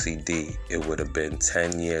OCD, it would have been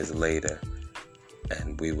 10 years later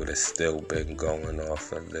and we would have still been going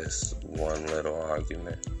off of this one little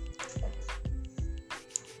argument.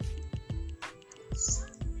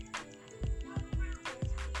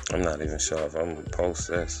 I'm not even sure if I'm going to post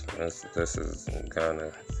this. This is kind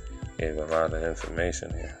of gave a lot of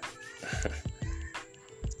information here.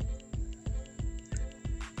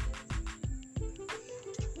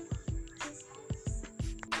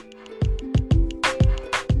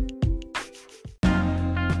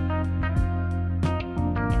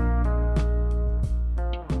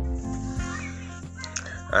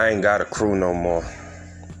 I ain't got a crew no more.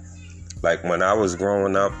 Like when I was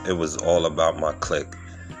growing up, it was all about my clique.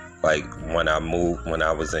 Like when I moved, when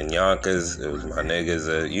I was in Yonkers, it was my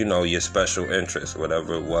niggas, your special interest,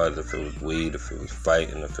 whatever it was, if it was weed, if it was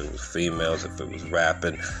fighting, if it was females, if it was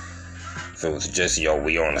rapping, if it was just,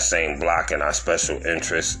 we on the same block and our special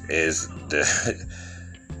interest is the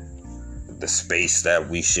space that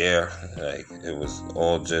we share. Like it was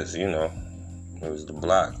all just, it was the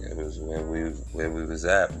block. It was where we was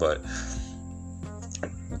at. But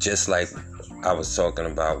just like I was talking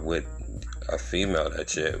about with a female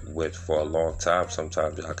that you're with for a long time,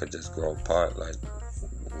 sometimes y'all could just grow apart. Like,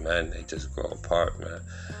 man, they just grow apart, man.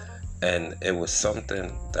 And it was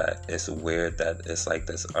something that it's weird that it's like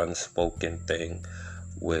this unspoken thing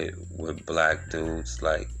with black dudes.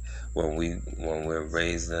 Like when we're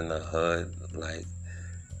raised in the hood, like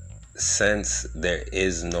since there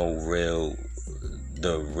is no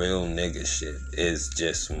the real nigga shit is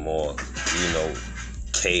just more,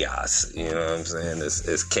 chaos, you know what I'm saying?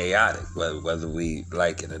 It's chaotic, whether we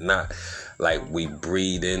like it or not. Like we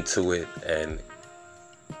breed into it and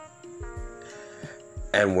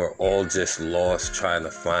we're all just lost trying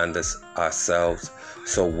to find ourselves.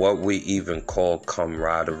 So what we even call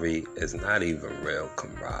camaraderie is not even real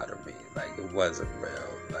camaraderie. Like it wasn't real.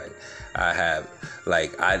 Like I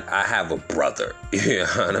have a brother, you know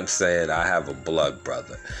what I'm saying? I have a blood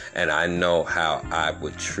brother, and I know how I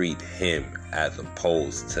would treat him as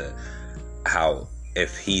opposed to how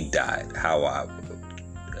if he died, how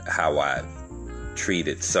I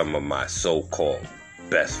treated some of my so-called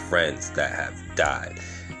best friends that have died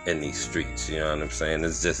in these streets. You know what I'm saying?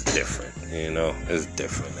 It's just different, it's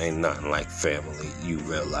different. Ain't nothing like family you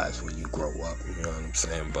realize when you grow up, you know what I'm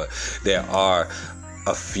saying? But there are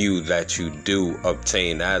a few that you do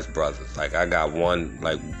obtain as brothers. Like I got one,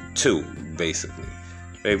 like two, basically.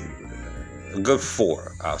 A good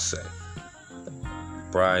four, I'll say.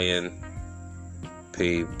 Brian,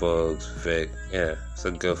 P, Bugs, Vic. Yeah, it's a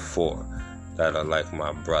good four that are like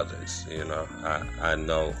my brothers. I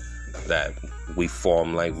know that we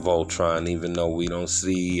form like Voltron, even though we don't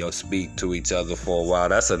see or speak to each other for a while.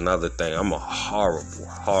 That's another thing. I'm a horrible,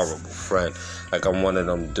 horrible friend. Like I'm one of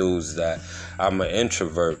them dudes that I'm an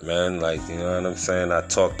introvert, man. Like, you know what I'm saying? I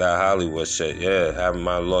talk that Hollywood shit. Yeah, have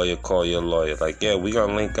my lawyer call your lawyer. Like, yeah, we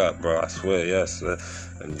gonna link up, bro. I swear, yes. And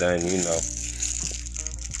then,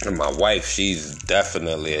 and my wife, she's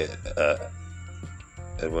definitely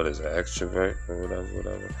what is it, extrovert or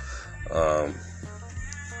whatever.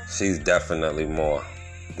 She's definitely more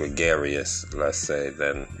gregarious, let's say,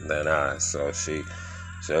 than I. So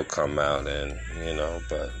she'll come out and,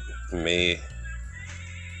 but me.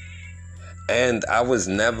 And I was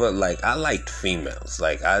never, like, I liked females.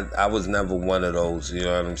 Like, I was never one of those, you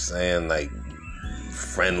know what I'm saying? Like,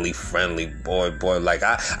 friendly boy. Like,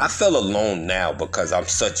 I feel alone now because I'm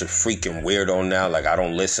such a freaking weirdo now. Like, I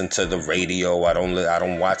don't listen to the radio. I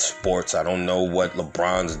don't watch sports. I don't know what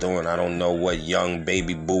LeBron's doing. I don't know what young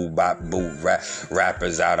baby boo bop boo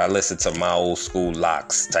rappers out. I listen to my old school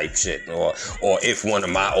locks type shit. Or if one of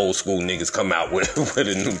my old school niggas come out with a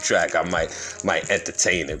new track, I might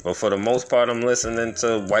entertain it. But for the most part, I'm listening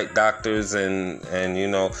to white doctors and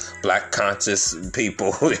black conscious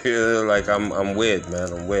people. Like, I'm weird, man.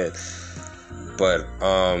 I'm weird. But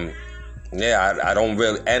I don't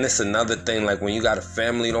really, and it's another thing, like when you got a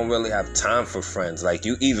family, you don't really have time for friends. Like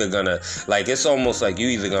you either gonna, like it's almost like you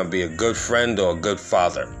either gonna be a good friend or a good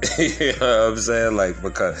father. You know what I'm saying? Like,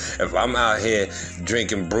 because if I'm out here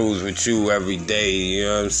drinking brews with you every day, you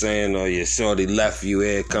know what I'm saying, or your shorty left you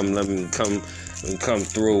here, let me come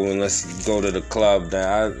through and let's go to the club,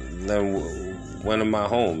 then when am I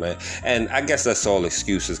home, man? And I guess that's all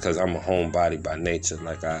excuses because I'm a homebody by nature.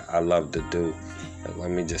 Like I love to do Like,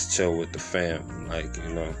 let me just chill with the fam. Like,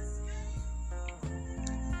 you know,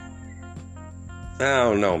 I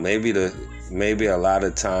don't know. Maybe a lot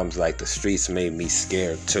of times, like, the streets made me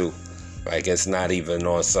scared too. Like, it's not even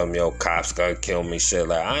on some, cops gonna kill me shit.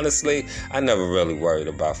 Like, honestly, I never really worried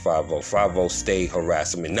about 5-0. 5-0 stayed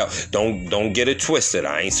harassing me. No, don't get it twisted.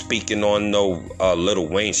 I ain't speaking on no Lil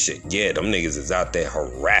Wayne shit. Yeah, them niggas is out there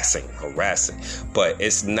harassing. But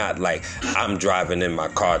it's not like I'm driving in my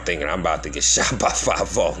car thinking I'm about to get shot by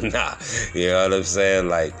 5-0. Nah, you know what I'm saying?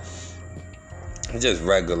 Like, just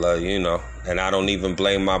regular, And I don't even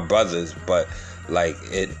blame my brothers, but like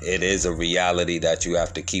it is a reality that you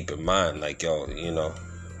have to keep in mind. Like, you're in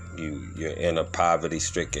a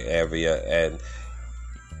poverty-stricken area, and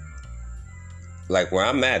like where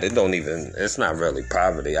I'm at, it's not really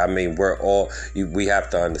poverty. I mean, we have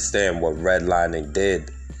to understand what redlining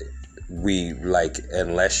did.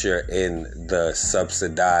 Unless you're in the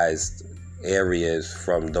subsidized areas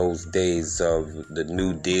from those days of the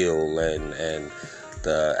New Deal and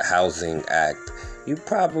the Housing Act, you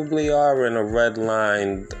probably are in a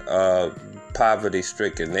redlined,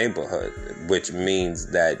 poverty-stricken neighborhood, which means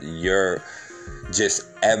that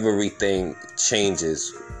everything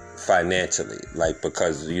changes financially. Like,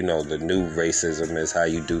 because, the new racism is how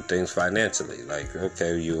you do things financially. Like,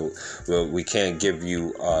 okay, we can't give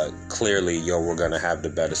you, clearly, we're going to have the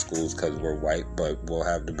better schools because we're white, but we'll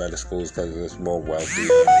have the better schools because it's more wealthy, and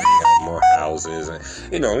we have more houses, and,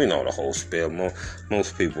 the whole spiel.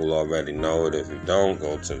 Most people already know it. If you don't,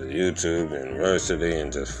 go to the YouTube University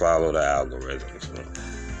and just follow the algorithms.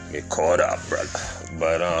 Get caught up, brother.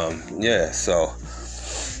 But, yeah, so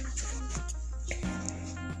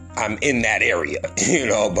I'm in that area,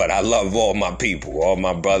 but I love all my people, all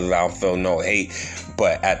my brothers. I don't feel no hate,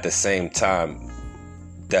 but at the same time,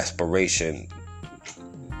 desperation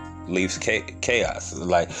leaves chaos.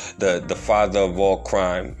 Like, the father of all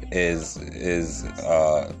crime is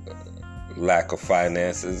lack of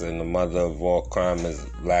finances, and the mother of all crime is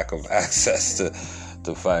lack of access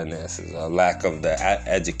to finances, or lack of the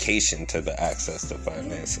education to the access to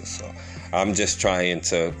finances. So I'm just trying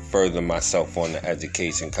to further myself on the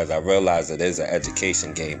education, because I realize it is an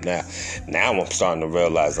education game now. Now I'm starting to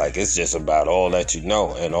realize, like, it's just about all that you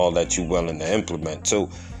know and all that you're willing to implement too.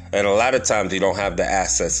 And a lot of times you don't have the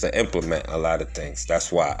assets to implement a lot of things.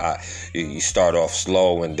 That's why you start off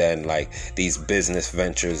slow, and then, like, these business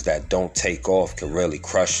ventures that don't take off can really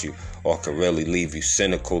crush you, or can really leave you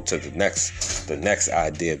cynical to the next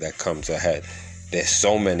idea that comes ahead. There's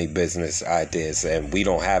so many business ideas, and we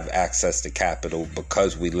don't have access to capital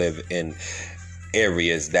because we live in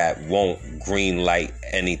areas that won't green light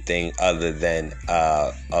anything other than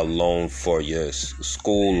a loan for your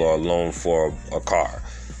school or a loan for a car.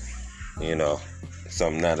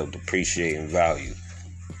 Something that'll depreciate in value.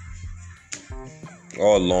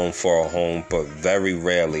 Or a loan for a home, but very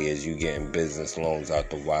rarely is you getting business loans out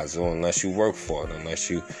the wazoo unless you work for it, unless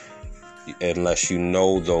you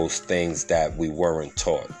know those things that we weren't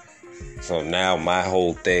taught. So now my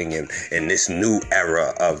whole thing in this new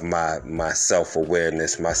era of my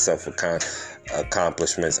self-awareness, my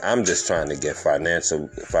self-accomplishments, I'm just trying to get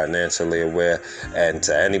financially aware. And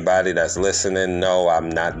to anybody that's listening, no, I'm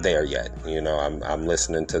not there yet. I'm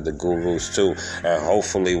listening to the gurus too. And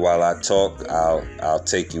hopefully while I talk, I'll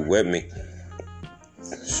take you with me.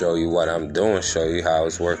 Show you what I'm doing, show you how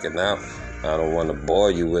it's working out. I don't want to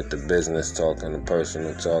bore you with the business talk and the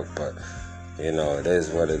personal talk, but it is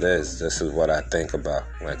what it is. This is what I think about.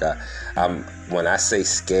 Like, I'm when I say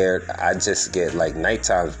scared, I just get, like,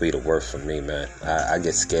 nighttimes be the worst for me, man. I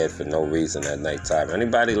get scared for no reason at nighttime.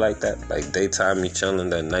 Anybody like that? Like, daytime you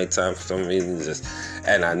chilling, then nighttime for some reason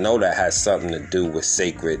and I know that has something to do with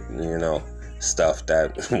sacred, stuff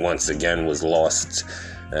that once again was lost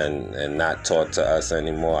and not taught to us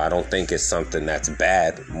anymore. I don't think it's something that's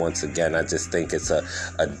bad. Once again, I just think it's a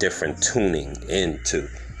different tuning into.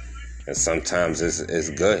 And sometimes it's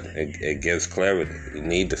good. It gives clarity. You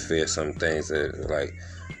need to fear some things. Like,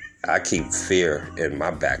 I keep fear in my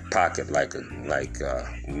back pocket like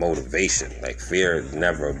motivation. Like, fear is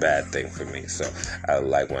never a bad thing for me. So,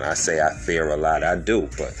 when I say I fear a lot, I do.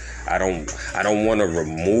 But I don't want to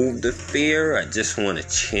remove the fear. I just want to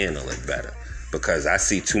channel it better. Because I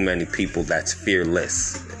see too many people that's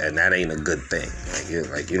fearless, and that ain't a good thing.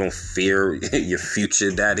 Like you don't fear your future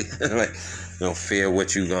daddy. Like, you don't fear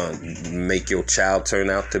what you gonna make your child turn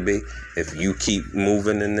out to be if you keep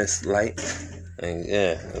moving in this light. And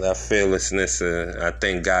yeah, that fearlessness, I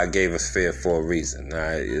think God gave us fear for a reason.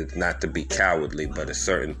 Not to be cowardly, but it's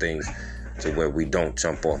certain things to where we don't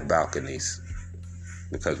jump off balconies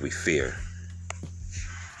because we fear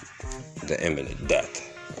the imminent death.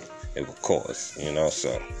 it will cause,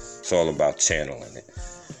 so it's all about channeling it.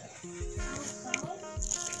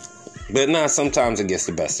 But sometimes it gets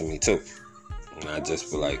the best of me too. And I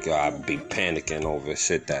just be like, yo, I be panicking over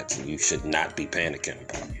shit that you should not be panicking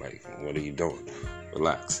about. Like, what are you doing?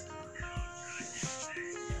 Relax.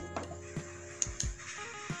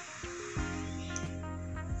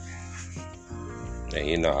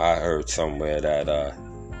 And I heard somewhere that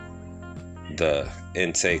the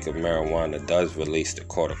intake of marijuana does release the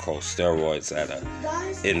corticosteroids at an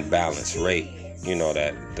imbalanced rate.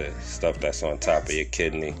 That the stuff that's on top of your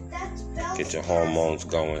kidney, get your hormones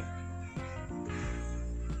going.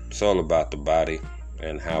 It's all about the body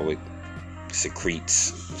and how it secretes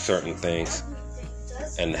certain things,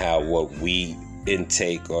 and how what we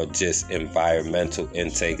intake or just environmental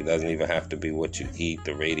intake, it doesn't even have to be what you eat,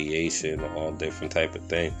 the radiation, all different type of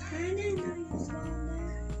things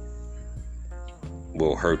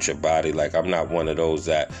will hurt your body. Like, I'm not one of those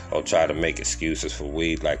that try to make excuses for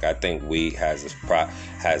weed. Like, I think weed has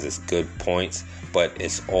its good points, but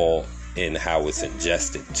it's all in how it's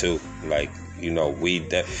ingested too. Like, weed,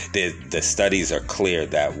 the studies are clear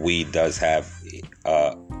that weed does have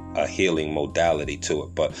a healing modality to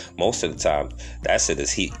it, but most of the time that shit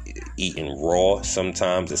is eaten raw.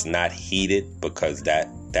 Sometimes it's not heated because that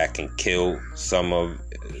can kill some of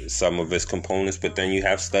its components. But then you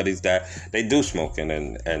have studies that they do smoking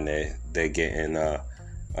and they're getting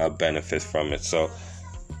benefits from it. So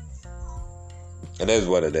it is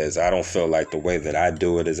what it is. I don't feel like the way that I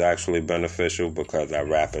do it is actually beneficial, because I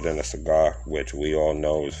wrap it in a cigar, which we all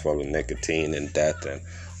know is full of nicotine and death. And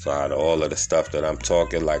so out of all of the stuff that I'm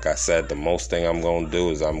talking, like I said, the most thing I'm going to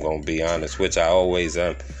do is I'm going to be honest, which I always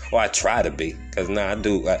am. Or I try to be, because I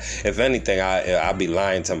do. If anything, I'll be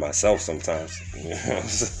lying to myself sometimes,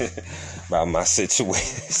 about my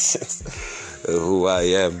situations, who I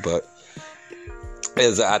am. But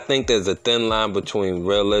I think there's a thin line between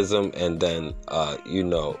realism and then,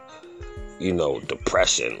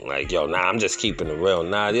 depression. Like, I'm just keeping it real.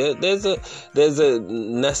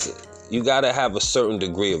 You gotta have a certain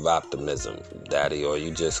degree of optimism, daddy, or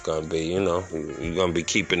you just gonna be, you're gonna be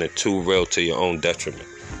keeping it too real to your own detriment.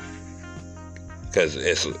 Because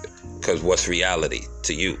what's reality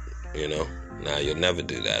to you, Now, you'll never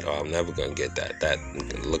do that, or I'm never gonna get that.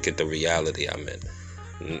 Look at the reality I'm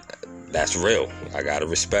in. That's real. I gotta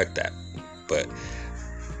respect that. But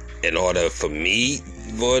in order for me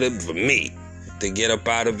to get up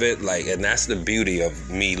out of it, and that's the beauty of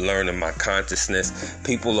me learning my consciousness.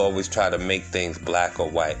 People always try to make things black or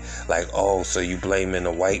white. Like, oh, so you blaming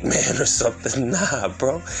a white man or something? Nah,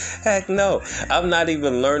 bro. Heck no. I'm not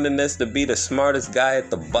even learning this to be the smartest guy at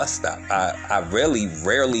the bus stop. I really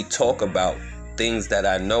rarely talk about things that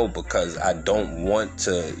I know, because I don't want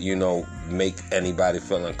to, make anybody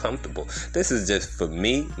feel uncomfortable. This is just for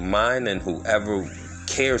me, mine, and whoever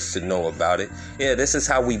cares to know about it. Yeah, this is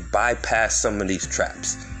how we bypass some of these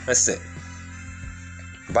traps. That's it.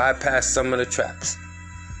 Bypass some of the traps.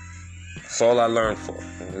 That's all I learned for.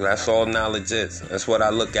 That's all knowledge is. That's what I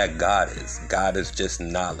look at God is. God is just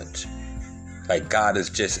knowledge. Like, God is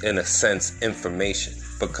just, in a sense, information,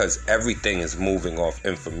 because everything is moving off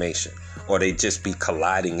information, or they just be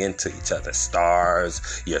colliding into each other. Stars,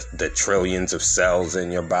 the trillions of cells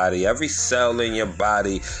in your body. Every cell in your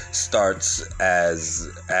body starts as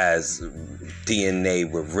DNA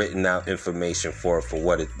with written out information for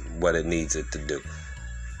what it needs it to do.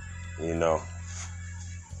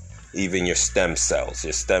 Even your stem cells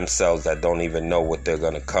that don't even know what they're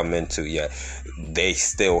going to come into yet, they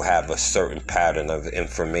still have a certain pattern of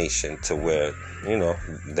information to where,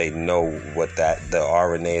 they know what the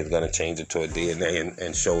RNA is going to change it to a DNA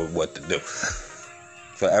and show it what to do.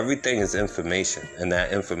 So everything is information, and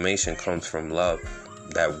that information comes from love,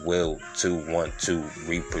 that will to want to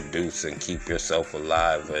reproduce and keep yourself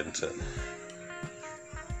alive, and to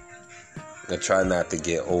try not to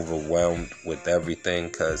get overwhelmed with everything,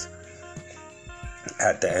 because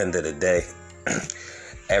at the end of the day,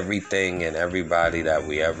 everything and everybody that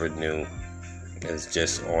we ever knew is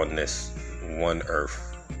just on this one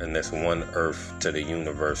earth. And this one earth to the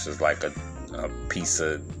universe is like a piece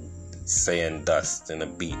of sand dust in a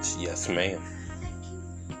beach. Yes, ma'am.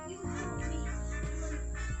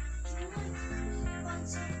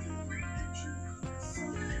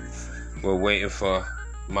 We're waiting for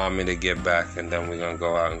mommy to get back, and then we're going to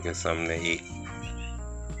go out and get something to eat.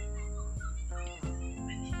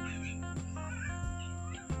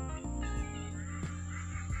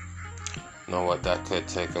 Know what, that could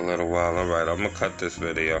take a little while. Alright, I'm gonna cut this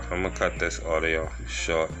video. I'm gonna cut this audio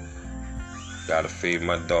short. Gotta feed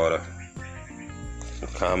my daughter. I'm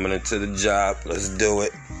coming into the job. Let's do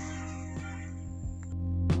it.